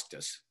some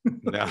justice.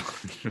 No,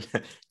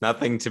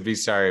 nothing to be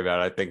sorry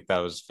about. I think that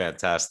was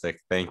fantastic.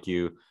 Thank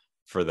you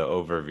for the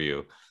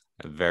overview.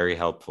 Very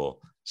helpful.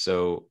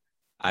 So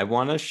I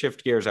want to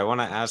shift gears. I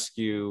want to ask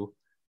you,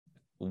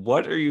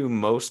 what are you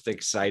most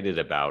excited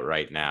about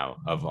right now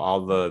of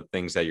all the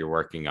things that you're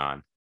working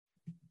on?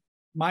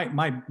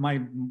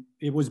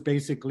 It was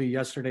basically,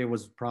 yesterday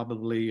was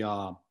probably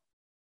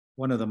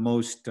one of the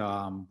most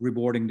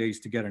rewarding days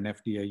to get an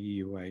FDA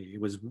EUA.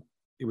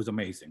 It was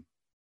amazing.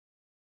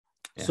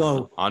 Yeah,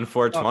 so on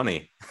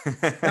 420. On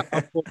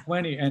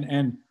 420,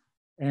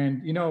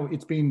 and you know,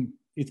 it's been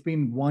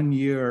 1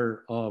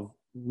 year of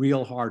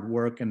real hard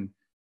work and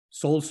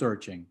soul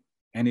searching,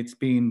 and it's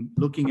been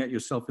looking at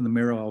yourself in the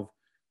mirror of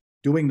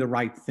doing the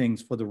right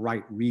things for the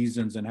right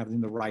reasons and having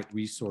the right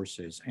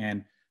resources.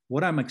 And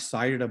what I'm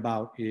excited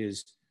about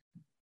is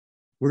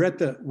we're at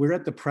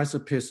the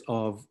precipice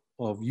of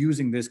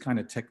using this kind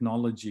of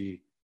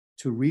technology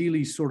to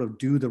really sort of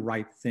do the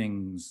right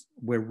things,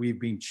 where we've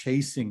been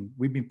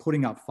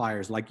putting out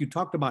fires. Like you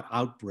talked about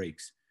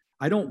outbreaks.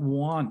 I don't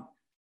want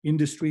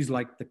industries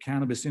like the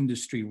cannabis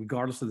industry,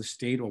 regardless of the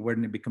state or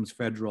when it becomes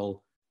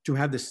federal, to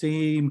have the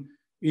same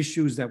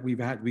issues that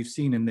we've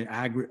seen in the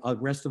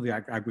rest of the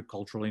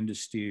agricultural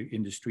industry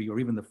or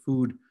even the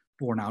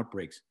food-borne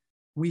outbreaks.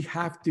 We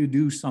have to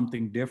do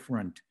something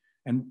different.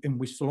 And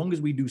so long as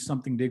we do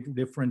something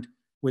different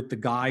with the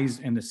guys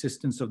and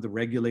assistance of the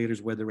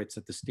regulators, whether it's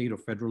at the state or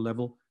federal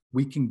level,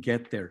 we can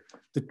get there.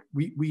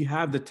 We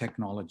have the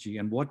technology.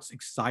 And what's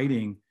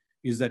exciting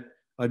is that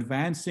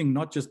advancing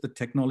not just the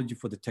technology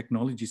for the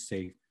technology's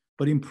sake,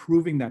 but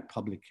improving that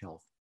public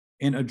health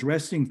and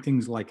addressing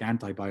things like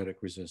antibiotic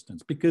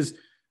resistance. Because,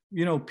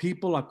 you know,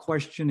 people are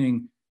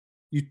questioning,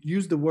 you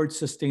use the word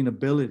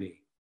sustainability.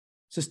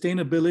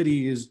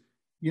 Sustainability is,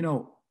 you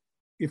know,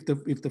 if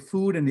the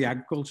food and the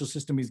agricultural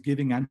system is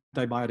giving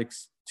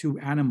antibiotics to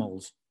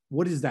animals,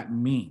 what does that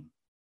mean,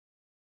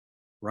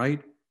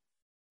 right?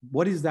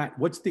 What is that?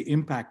 What's the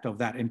impact of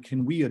that? And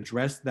can we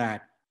address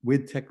that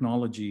with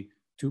technology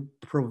to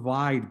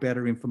provide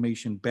better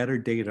information, better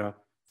data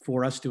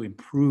for us to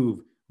improve,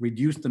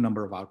 reduce the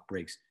number of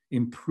outbreaks,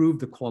 improve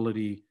the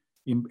quality,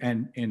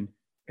 and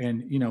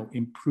you know,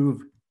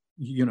 improve,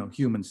 you know,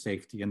 human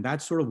safety? And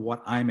that's sort of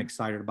what I'm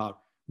excited about,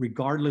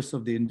 regardless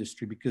of the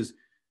industry, because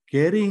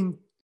getting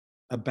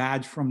a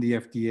badge from the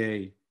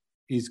FDA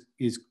is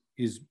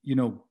you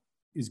know,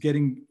 is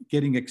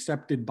getting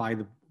accepted by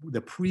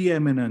the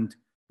preeminent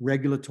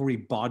regulatory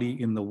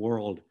body in the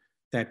world,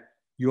 that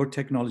your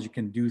technology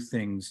can do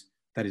things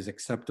that is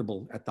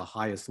acceptable at the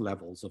highest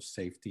levels of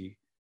safety,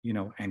 you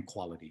know, and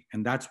quality.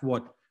 And that's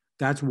what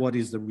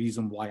is the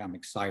reason why I'm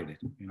excited,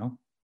 you know.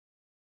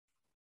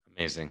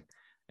 Amazing.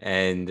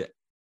 And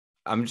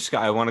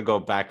I want to go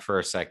back for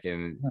a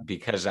second,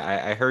 because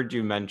I heard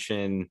you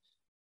mention,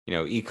 you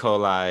know, E.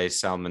 coli,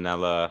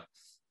 Salmonella.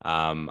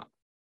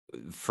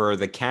 For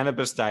the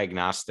cannabis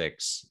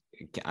diagnostics,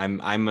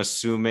 I'm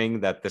assuming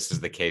that this is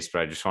the case,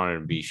 but I just wanted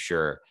to be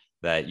sure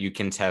that you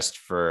can test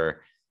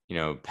for, you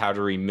know,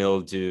 powdery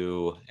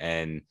mildew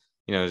and,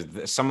 you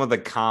know, some of the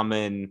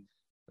common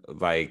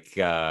like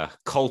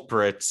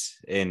culprits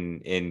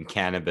in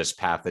cannabis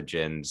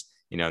pathogens,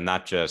 you know,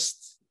 not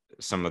just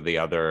some of the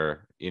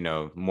other, you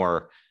know,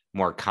 more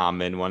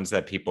common ones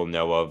that people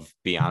know of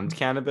beyond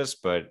cannabis,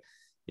 but,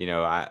 you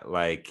know,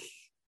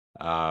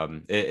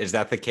 is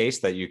that the case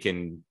that you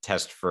can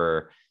test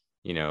for,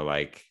 you know,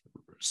 like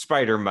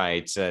spider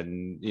mites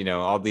and, you know,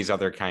 all these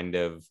other kind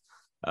of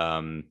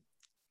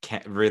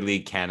really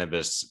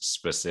cannabis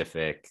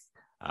specific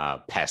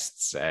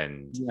pests?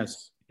 And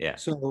yes, yeah.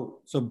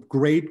 So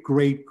great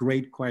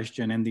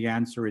question. And the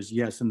answer is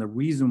yes. And the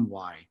reason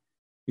why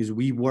is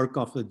we work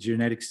off the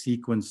genetic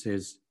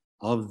sequences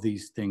of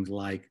these things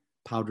like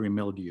powdery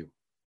mildew.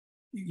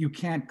 You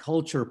can't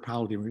culture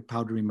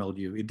powdery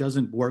mildew. It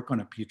doesn't work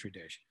on a petri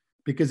dish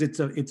because it's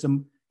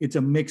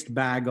a mixed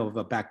bag of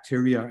a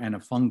bacteria and a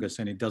fungus,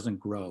 and it doesn't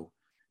grow.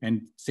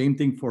 And same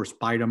thing for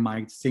spider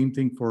mites. Same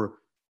thing for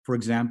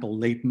example,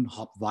 latent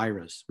hop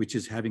virus, which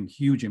is having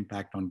huge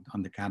impact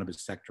on the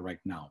cannabis sector right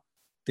now.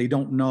 They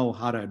don't know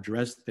how to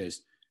address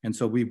this. And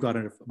so we've got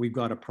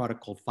a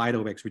product called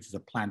PhytoX, which is a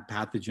plant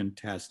pathogen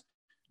test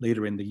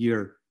later in the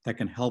year that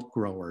can help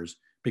growers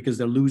because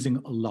they're losing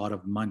a lot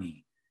of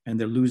money and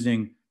they're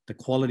losing, the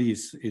quality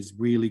is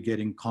really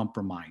getting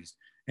compromised.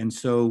 And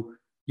so,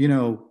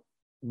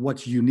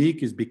 what's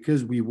unique is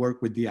because we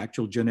work with the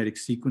actual genetic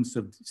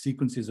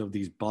sequences of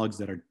these bugs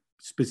that are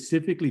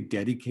specifically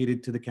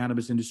dedicated to the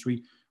cannabis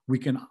industry, we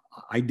can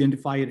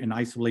identify it and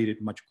isolate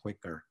it much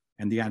quicker.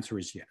 And the answer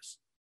is yes.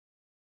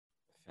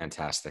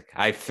 Fantastic.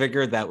 I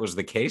figured that was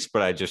the case,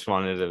 but I just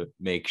wanted to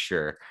make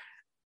sure.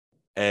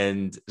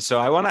 And so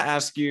I want to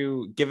ask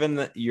you,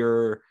 given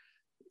your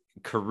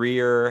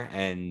career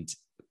and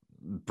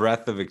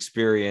breadth of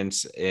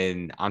experience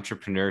in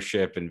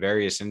entrepreneurship in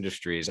various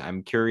industries,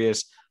 I'm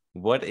curious,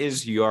 what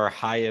is your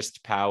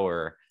highest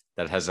power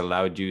that has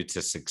allowed you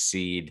to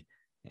succeed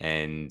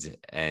and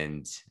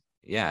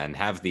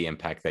have the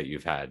impact that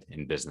you've had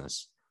in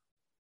business?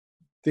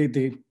 I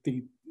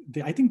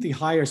think the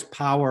highest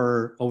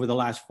power over the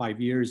last 5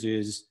 years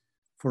is,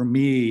 for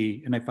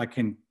me, and if I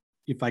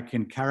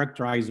can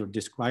characterize or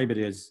describe it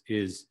is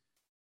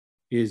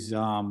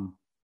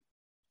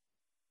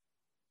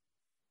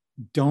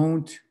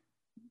don't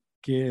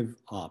give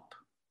up.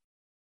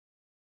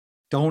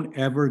 Don't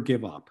ever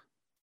give up.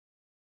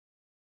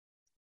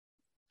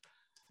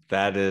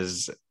 That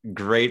is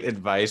great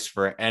advice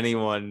for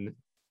anyone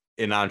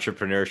in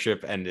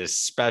entrepreneurship, and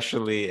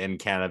especially in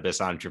cannabis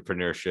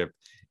entrepreneurship.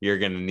 You're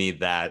going to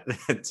need that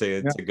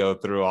to go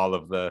through all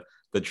of the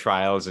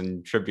trials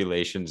and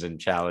tribulations and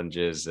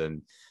challenges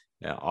and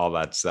all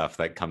that stuff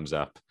that comes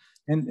up.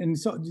 And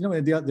so,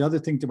 the other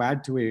thing to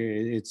add to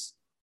it,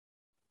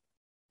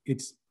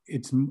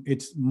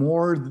 it's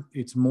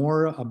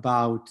more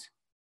about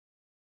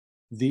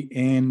the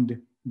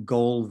end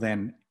goal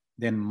than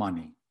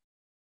money.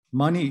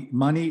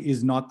 Money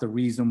is not the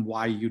reason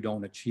why you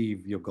don't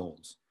achieve your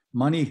goals.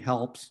 Money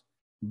helps,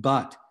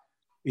 but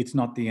it's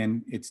not the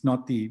end. It's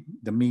not the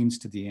means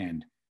to the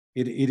end.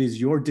 It is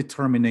your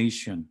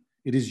determination.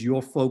 It is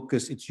your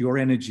focus. It's your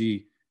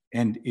energy.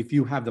 And if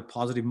you have the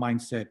positive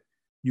mindset,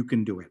 you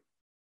can do it.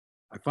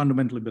 I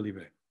fundamentally believe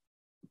it.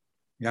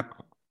 Yep.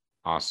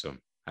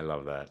 Awesome. I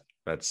love that.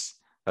 That's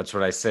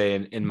what I say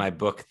in my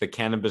book, The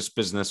Cannabis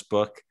Business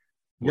Book,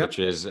 which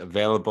is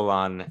available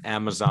on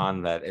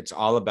Amazon, that it's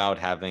all about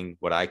having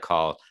what I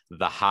call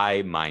the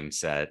high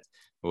mindset,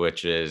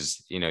 which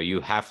is,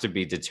 you have to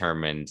be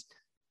determined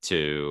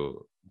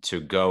to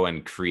go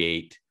and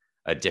create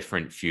a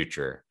different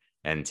future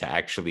and to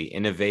actually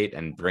innovate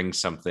and bring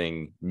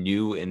something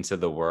new into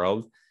the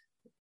world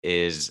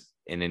is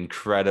an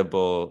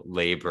incredible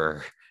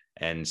labor.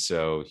 And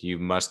so you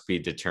must be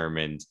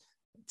determined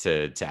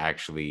to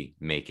actually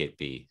make it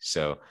be.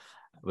 So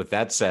with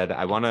that said,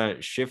 I want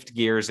to shift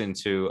gears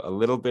into a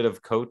little bit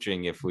of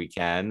coaching if we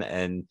can.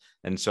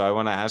 And so I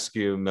want to ask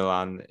you,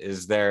 Milan,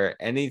 is there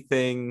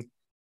anything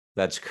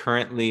that's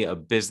currently a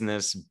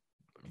business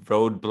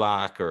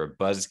roadblock or a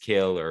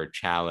buzzkill or a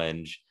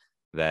challenge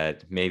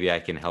that maybe I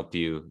can help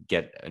you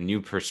get a new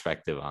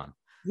perspective on?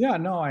 Yeah,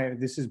 no,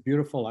 this is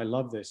beautiful. I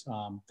love this.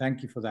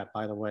 Thank you for that,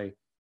 by the way.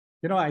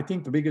 I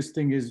think the biggest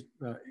thing is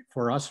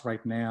for us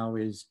right now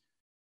is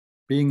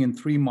being in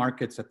 3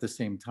 markets at the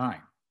same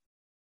time,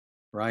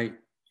 right?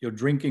 You're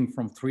drinking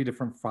from 3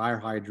 different fire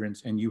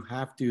hydrants, and you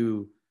have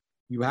to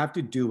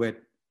do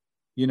it.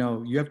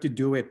 You have to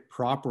do it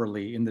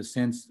properly in the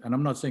sense, and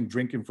I'm not saying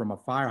drinking from a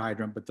fire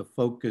hydrant, but the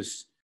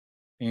focus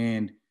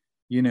and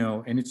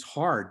it's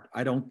hard.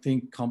 I don't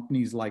think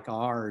companies like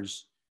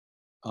ours,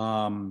 there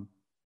are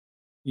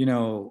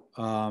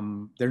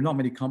not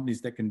many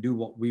companies that can do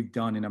what we've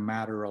done in a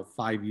matter of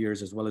 5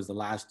 years, as well as the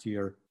last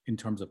year in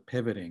terms of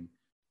pivoting.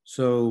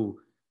 So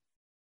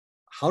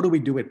how do we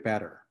do it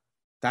better?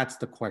 That's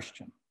the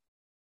question.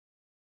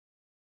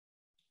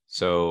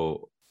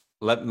 So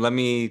let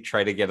me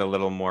try to get a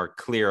little more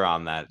clear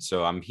on that.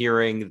 So I'm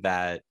hearing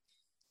that,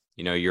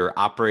 you're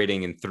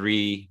operating in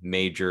 3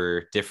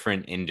 major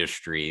different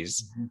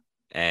industries, mm-hmm.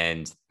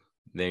 and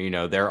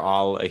they're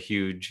all a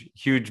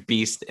huge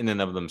beast in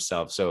and of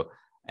themselves. So,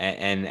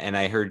 and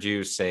I heard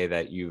you say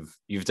that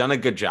you've done a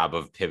good job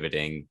of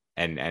pivoting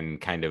and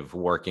kind of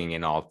working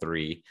in all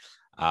 3,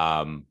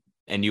 and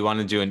you want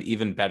to do an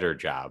even better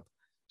job.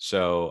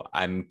 So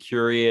I'm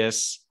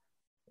curious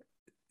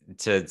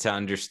to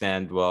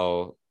understand,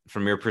 well,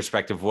 from your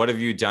perspective, what have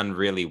you done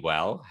really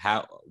well?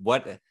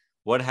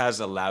 What has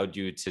allowed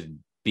you to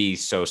be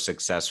so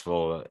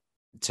successful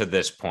to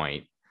this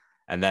point?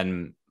 And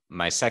then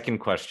my second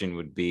question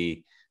would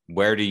be,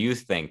 where do you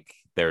think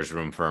there's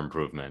room for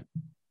improvement?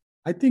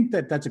 I think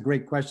that's a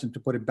great question to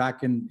put it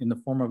back in the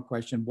form of a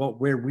question.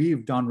 Where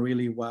we've done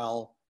really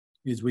well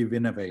is we've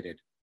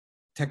innovated.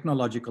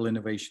 Technological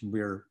innovation,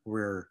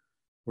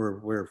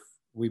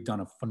 we've done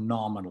a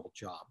phenomenal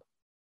job.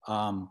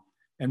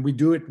 And we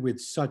do it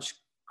with such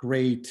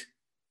great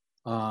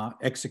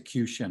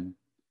execution.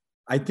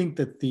 I think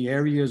that the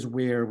areas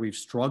where we've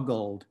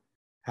struggled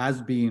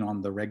has been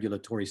on the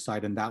regulatory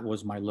side, and that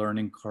was my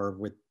learning curve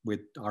with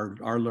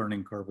our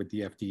learning curve with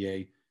the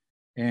FDA,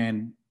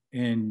 and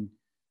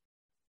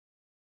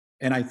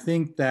And I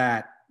think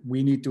that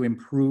we need to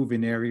improve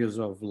in areas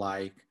of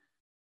like,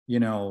 you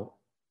know,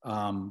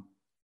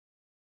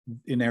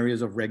 in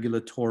areas of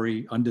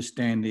regulatory,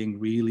 understanding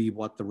really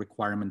what the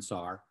requirements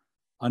are,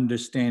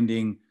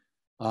 understanding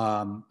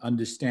how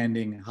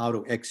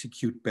to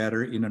execute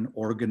better in an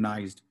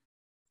organized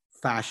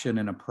fashion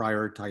and a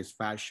prioritized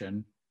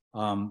fashion.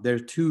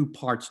 There's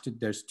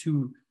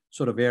two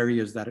sort of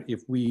areas that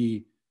if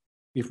we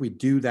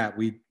do that,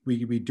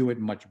 we do it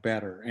much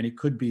better. And it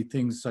could be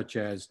things such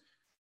as,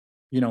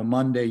 you know,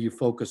 Monday you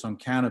focus on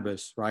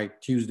cannabis, right?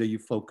 Tuesday you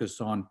focus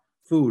on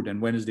food,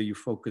 and Wednesday you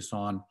focus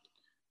on,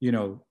 you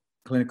know,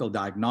 clinical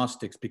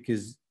diagnostics,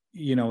 because,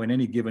 you know, in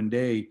any given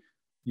day,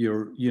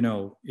 you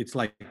know, it's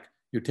like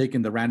you're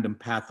taking the random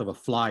path of a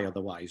fly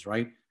otherwise,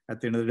 right? At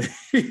the end of the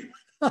day.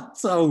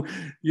 So,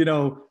 you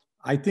know,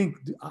 I think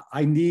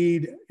I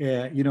need,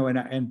 you know,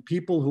 and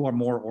people who are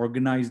more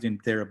organized in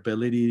their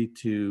ability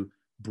to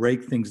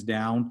break things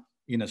down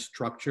in a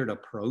structured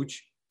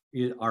approach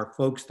are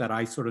folks that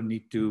I sort of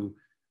need to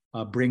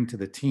bring to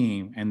the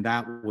team. And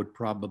that would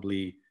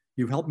probably,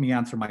 you've helped me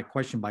answer my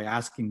question by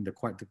asking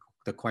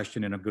the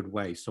question in a good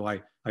way. So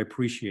I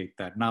appreciate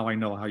that. Now I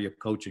know how you're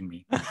coaching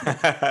me.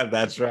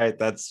 That's right.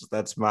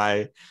 That's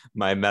my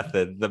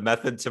method, the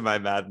method to my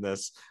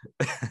madness.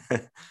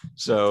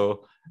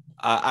 So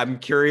I'm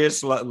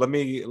curious. Let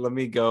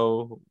me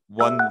go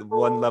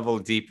one level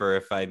deeper,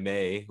 if I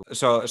may.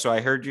 So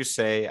I heard you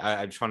say,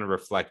 I just want to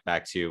reflect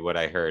back to what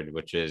I heard,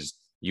 which is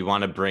you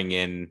want to bring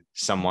in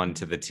someone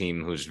to the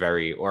team who's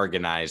very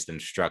organized and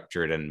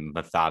structured and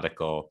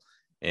methodical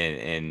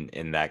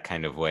in that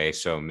kind of way.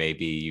 So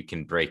maybe you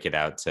can break it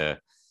out to,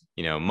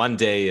 you know,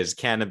 Monday is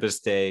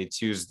cannabis day,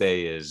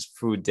 Tuesday is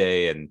food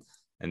day, and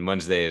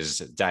Wednesday is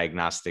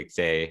diagnostic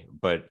day.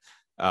 But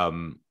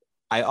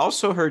I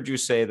also heard you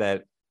say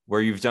that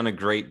where you've done a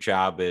great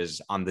job is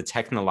on the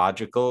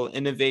technological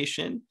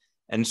innovation.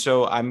 And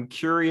so I'm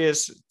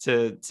curious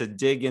to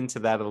dig into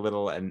that a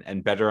little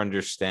and better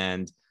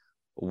understand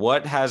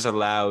what has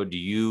allowed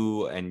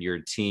you and your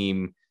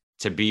team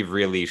to be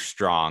really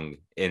strong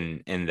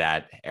in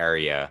that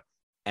area.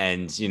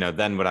 And, you know,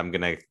 then what I'm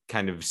going to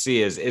kind of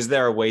see is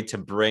there a way to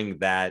bring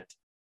that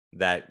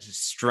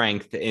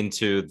strength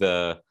into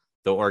the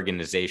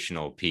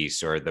organizational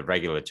piece or the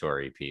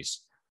regulatory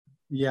piece?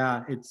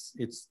 Yeah,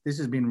 this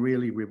has been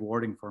really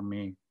rewarding for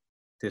me,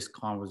 this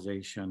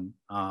conversation.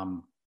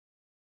 On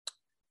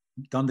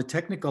the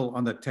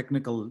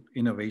technical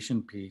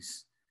innovation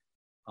piece,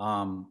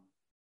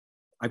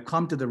 I've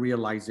come to the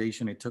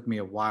realization, it took me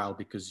a while,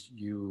 because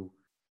you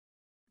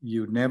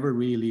never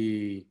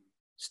really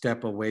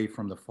step away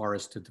from the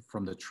forest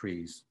from the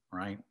trees,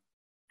 right?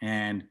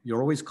 And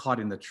you're always caught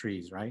in the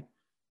trees, right?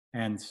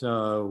 And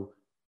so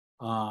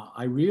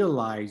I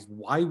realized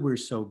why we're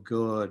so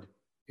good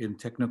in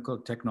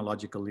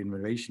technological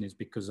innovation is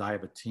because I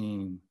have a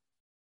team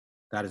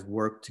that has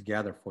worked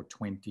together for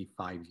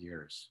 25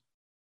 years,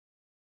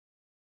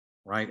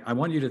 right? I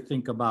want you to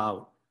think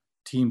about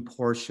Team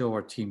Porsche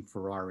or Team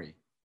Ferrari,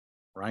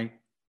 right?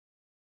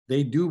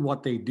 They do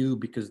what they do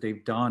because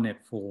they've done it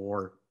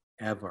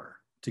forever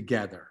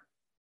together,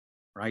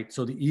 right?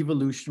 So the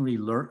evolutionary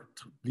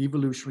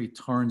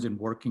turns in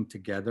working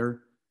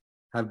together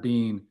have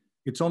been,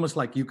 it's almost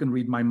like you can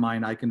read my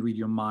mind, I can read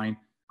your mind.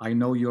 I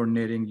know your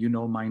knitting, you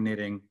know my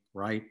knitting,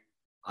 right?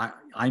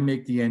 I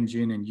make the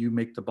engine and you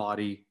make the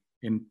body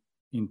in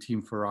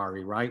Team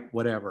Ferrari, right?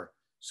 Whatever.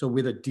 So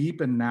with a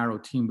deep and narrow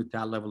team with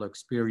that level of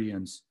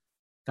experience,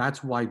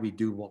 that's why we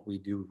do what we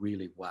do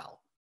really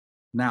well.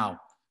 Now,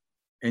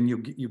 and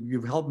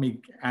you've helped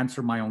me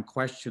answer my own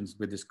questions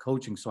with this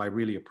coaching, so I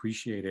really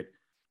appreciate it,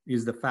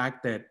 is the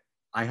fact that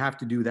I have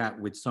to do that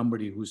with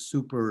somebody who's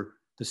super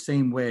the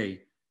same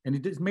way.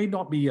 And it may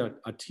not be a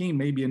team,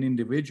 maybe an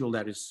individual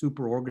that is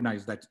super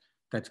organized,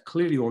 that's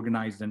clearly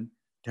organized and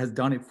has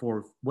done it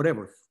for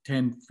whatever,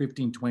 10,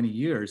 15, 20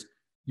 years.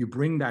 You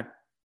bring that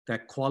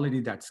quality,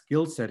 that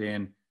skill set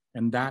in,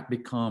 and that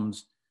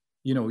becomes,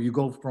 you know, you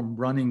go from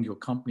running your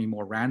company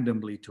more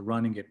randomly to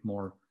running it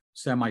more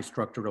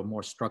semi-structured or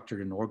more structured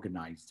and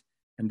organized.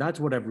 And that's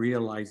what I've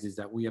realized, is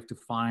that we have to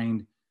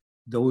find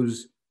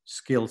those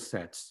skill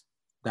sets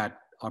that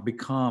are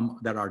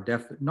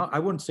I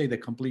wouldn't say they're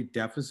complete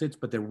deficits,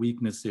 but they're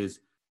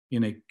weaknesses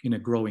in a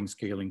growing,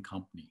 scaling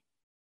company.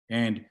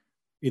 And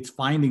it's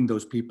finding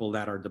those people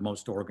that are the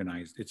most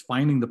organized. It's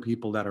finding the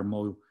people that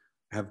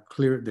have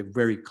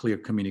very clear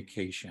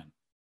communication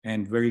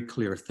and very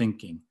clear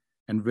thinking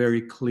and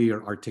very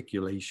clear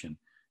articulation.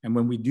 And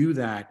when we do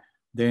that,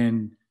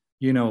 then,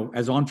 you know,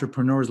 as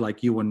entrepreneurs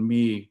like you and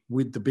me,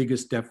 with the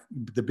biggest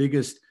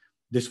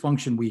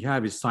dysfunction we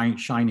have is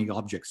shiny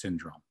object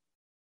syndrome,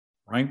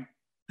 right?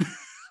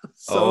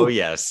 So, oh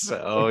yes.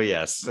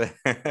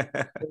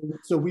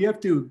 So we have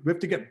to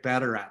get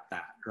better at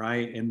that,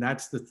 right? And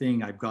that's the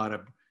thing. I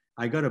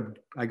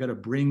gotta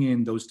bring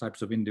in those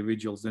types of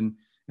individuals. And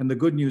the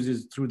good news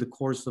is, through the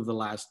course of the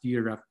last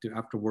year,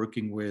 after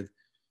working with,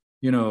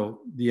 you know,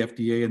 the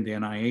FDA and the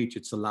NIH,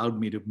 it's allowed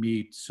me to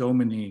meet so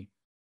many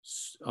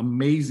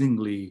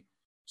amazingly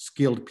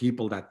skilled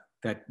people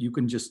that you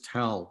can just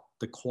tell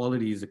the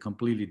quality is a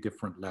completely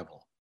different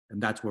level.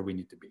 And that's where we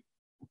need to be.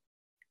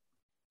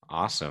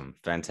 Awesome.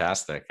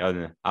 Fantastic.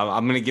 I'm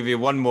going to give you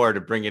one more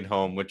to bring it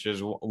home, which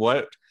is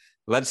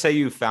let's say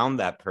you found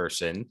that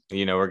person,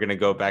 we're going to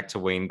go back to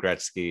Wayne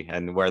Gretzky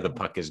and where the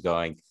puck is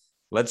going.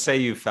 Let's say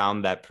you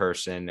found that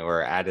person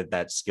or added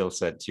that skill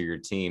set to your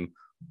team.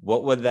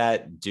 What would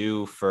that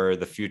do for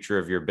the future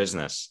of your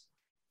business?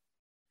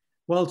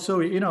 Well, so,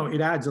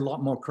 it adds a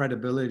lot more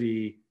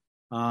credibility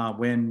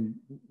when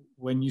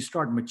you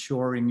start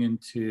maturing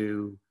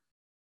into,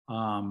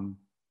 and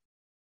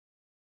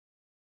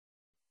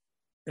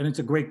it's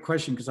a great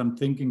question because I'm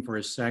thinking for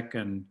a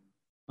second,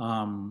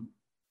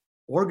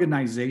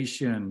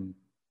 organization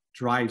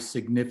drives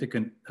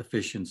significant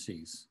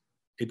efficiencies.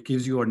 It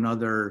gives you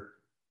another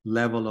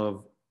level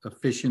of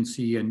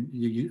efficiencies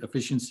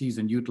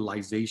and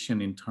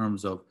utilization in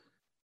terms of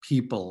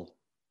people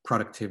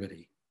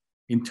productivity,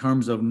 in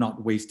terms of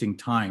not wasting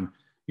time.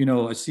 A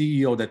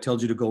CEO that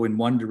tells you to go in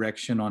one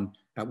direction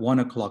at 1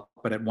 o'clock,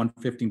 but at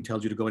 1:15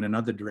 tells you to go in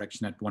another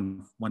direction at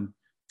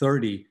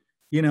 1:30.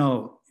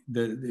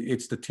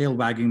 It's the tail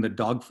wagging the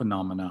dog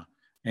phenomena,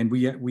 and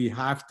we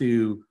have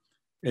to.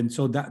 And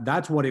so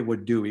that's what it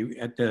would do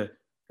at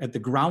the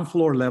ground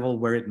floor level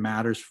where it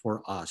matters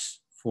for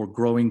us, for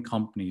growing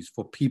companies,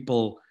 for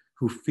people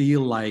who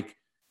feel like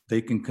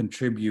they can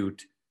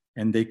contribute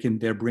and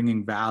they're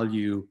bringing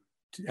value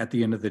at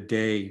the end of the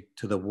day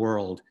to the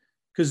world.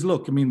 Because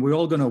look, we're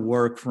all going to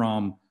work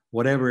from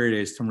whatever it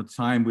is, from the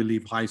time we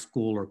leave high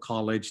school or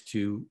college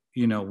to,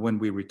 when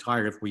we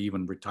retire, if we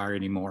even retire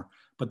anymore.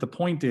 But the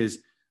point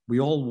is, we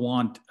all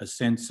want a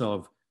sense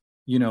of,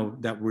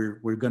 that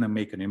we're going to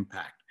make an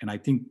impact. And I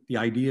think the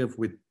idea of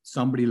with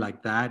somebody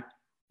like that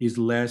is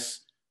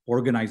less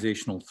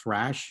organizational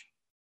thrash,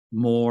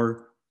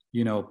 more,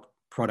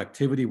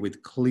 productivity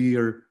with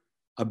clear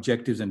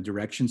objectives and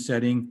direction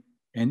setting,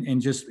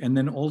 and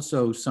then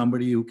also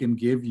somebody who can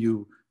give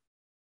you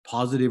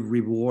positive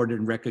reward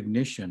and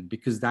recognition,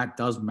 because that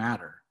does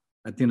matter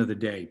at the end of the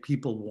day.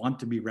 People want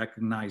to be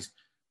recognized.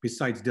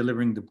 Besides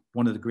delivering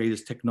one of the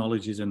greatest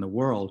technologies in the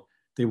world,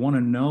 they want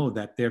to know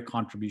that their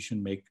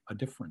contribution make a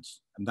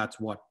difference. And that's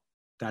what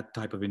that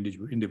type of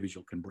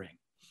individual can bring.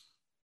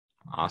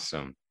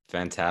 Awesome.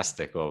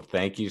 Fantastic. Well,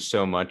 thank you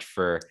so much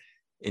for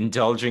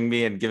indulging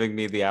me and giving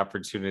me the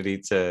opportunity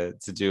to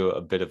do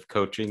a bit of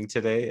coaching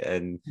today.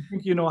 And I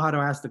think you know how to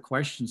ask the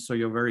questions, so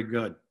you're very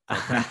good.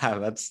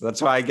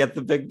 That's why I get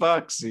the big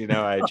bucks.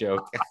 I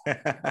joke,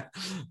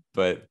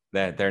 but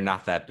they're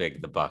not that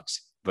big, the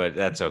bucks, but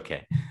that's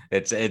okay.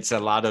 It's a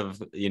lot of,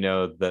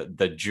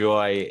 the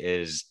joy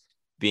is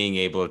being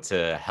able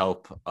to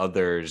help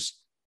others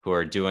who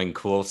are doing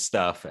cool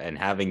stuff and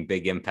having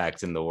big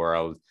impact in the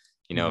world.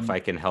 If I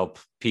can help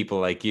people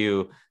like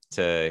you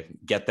to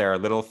get there a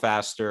little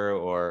faster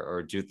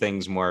or do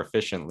things more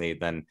efficiently,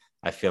 then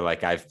I feel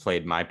like I've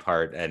played my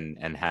part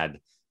and had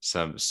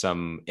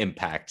some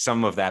impact,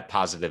 some of that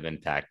positive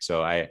impact.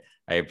 So I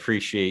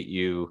appreciate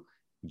you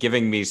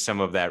giving me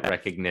some of that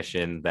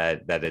recognition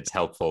that it's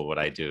helpful what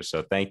I do.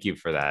 So thank you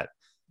for that.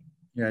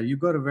 Yeah, you've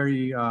got a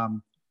very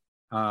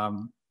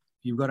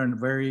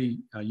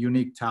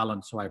unique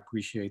talent. So I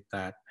appreciate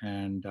that,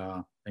 and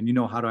you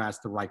know how to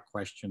ask the right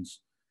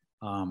questions.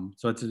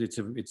 So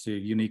it's a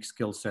unique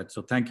skill set.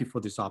 So thank you for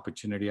this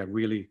opportunity. I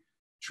really,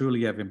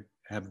 truly have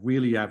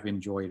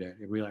enjoyed it.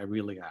 I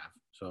really have.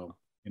 So,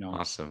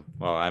 Awesome.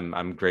 Well,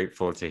 I'm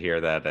grateful to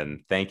hear that.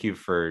 And thank you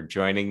for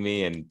joining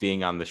me and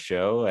being on the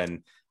show.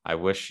 And I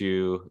wish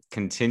you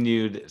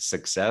continued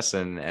success,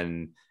 and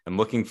I'm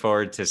looking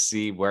forward to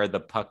see where the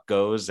puck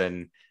goes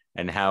and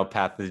how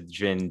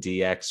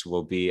PathogenDx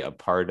will be a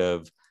part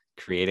of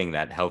creating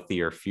that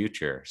healthier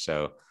future.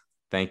 So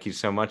thank you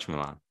so much,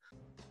 Milan.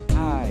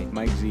 Hi,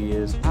 Mike Z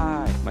is.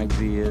 Hi, Mike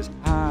Z is.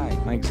 Hi,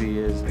 Mike Z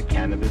is the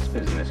cannabis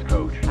business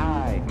coach.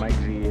 Hi, Mike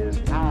Z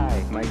is.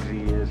 Hi, Mike Z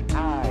is.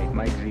 Hi,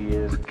 Mike Z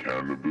is the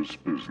cannabis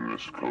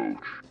business coach.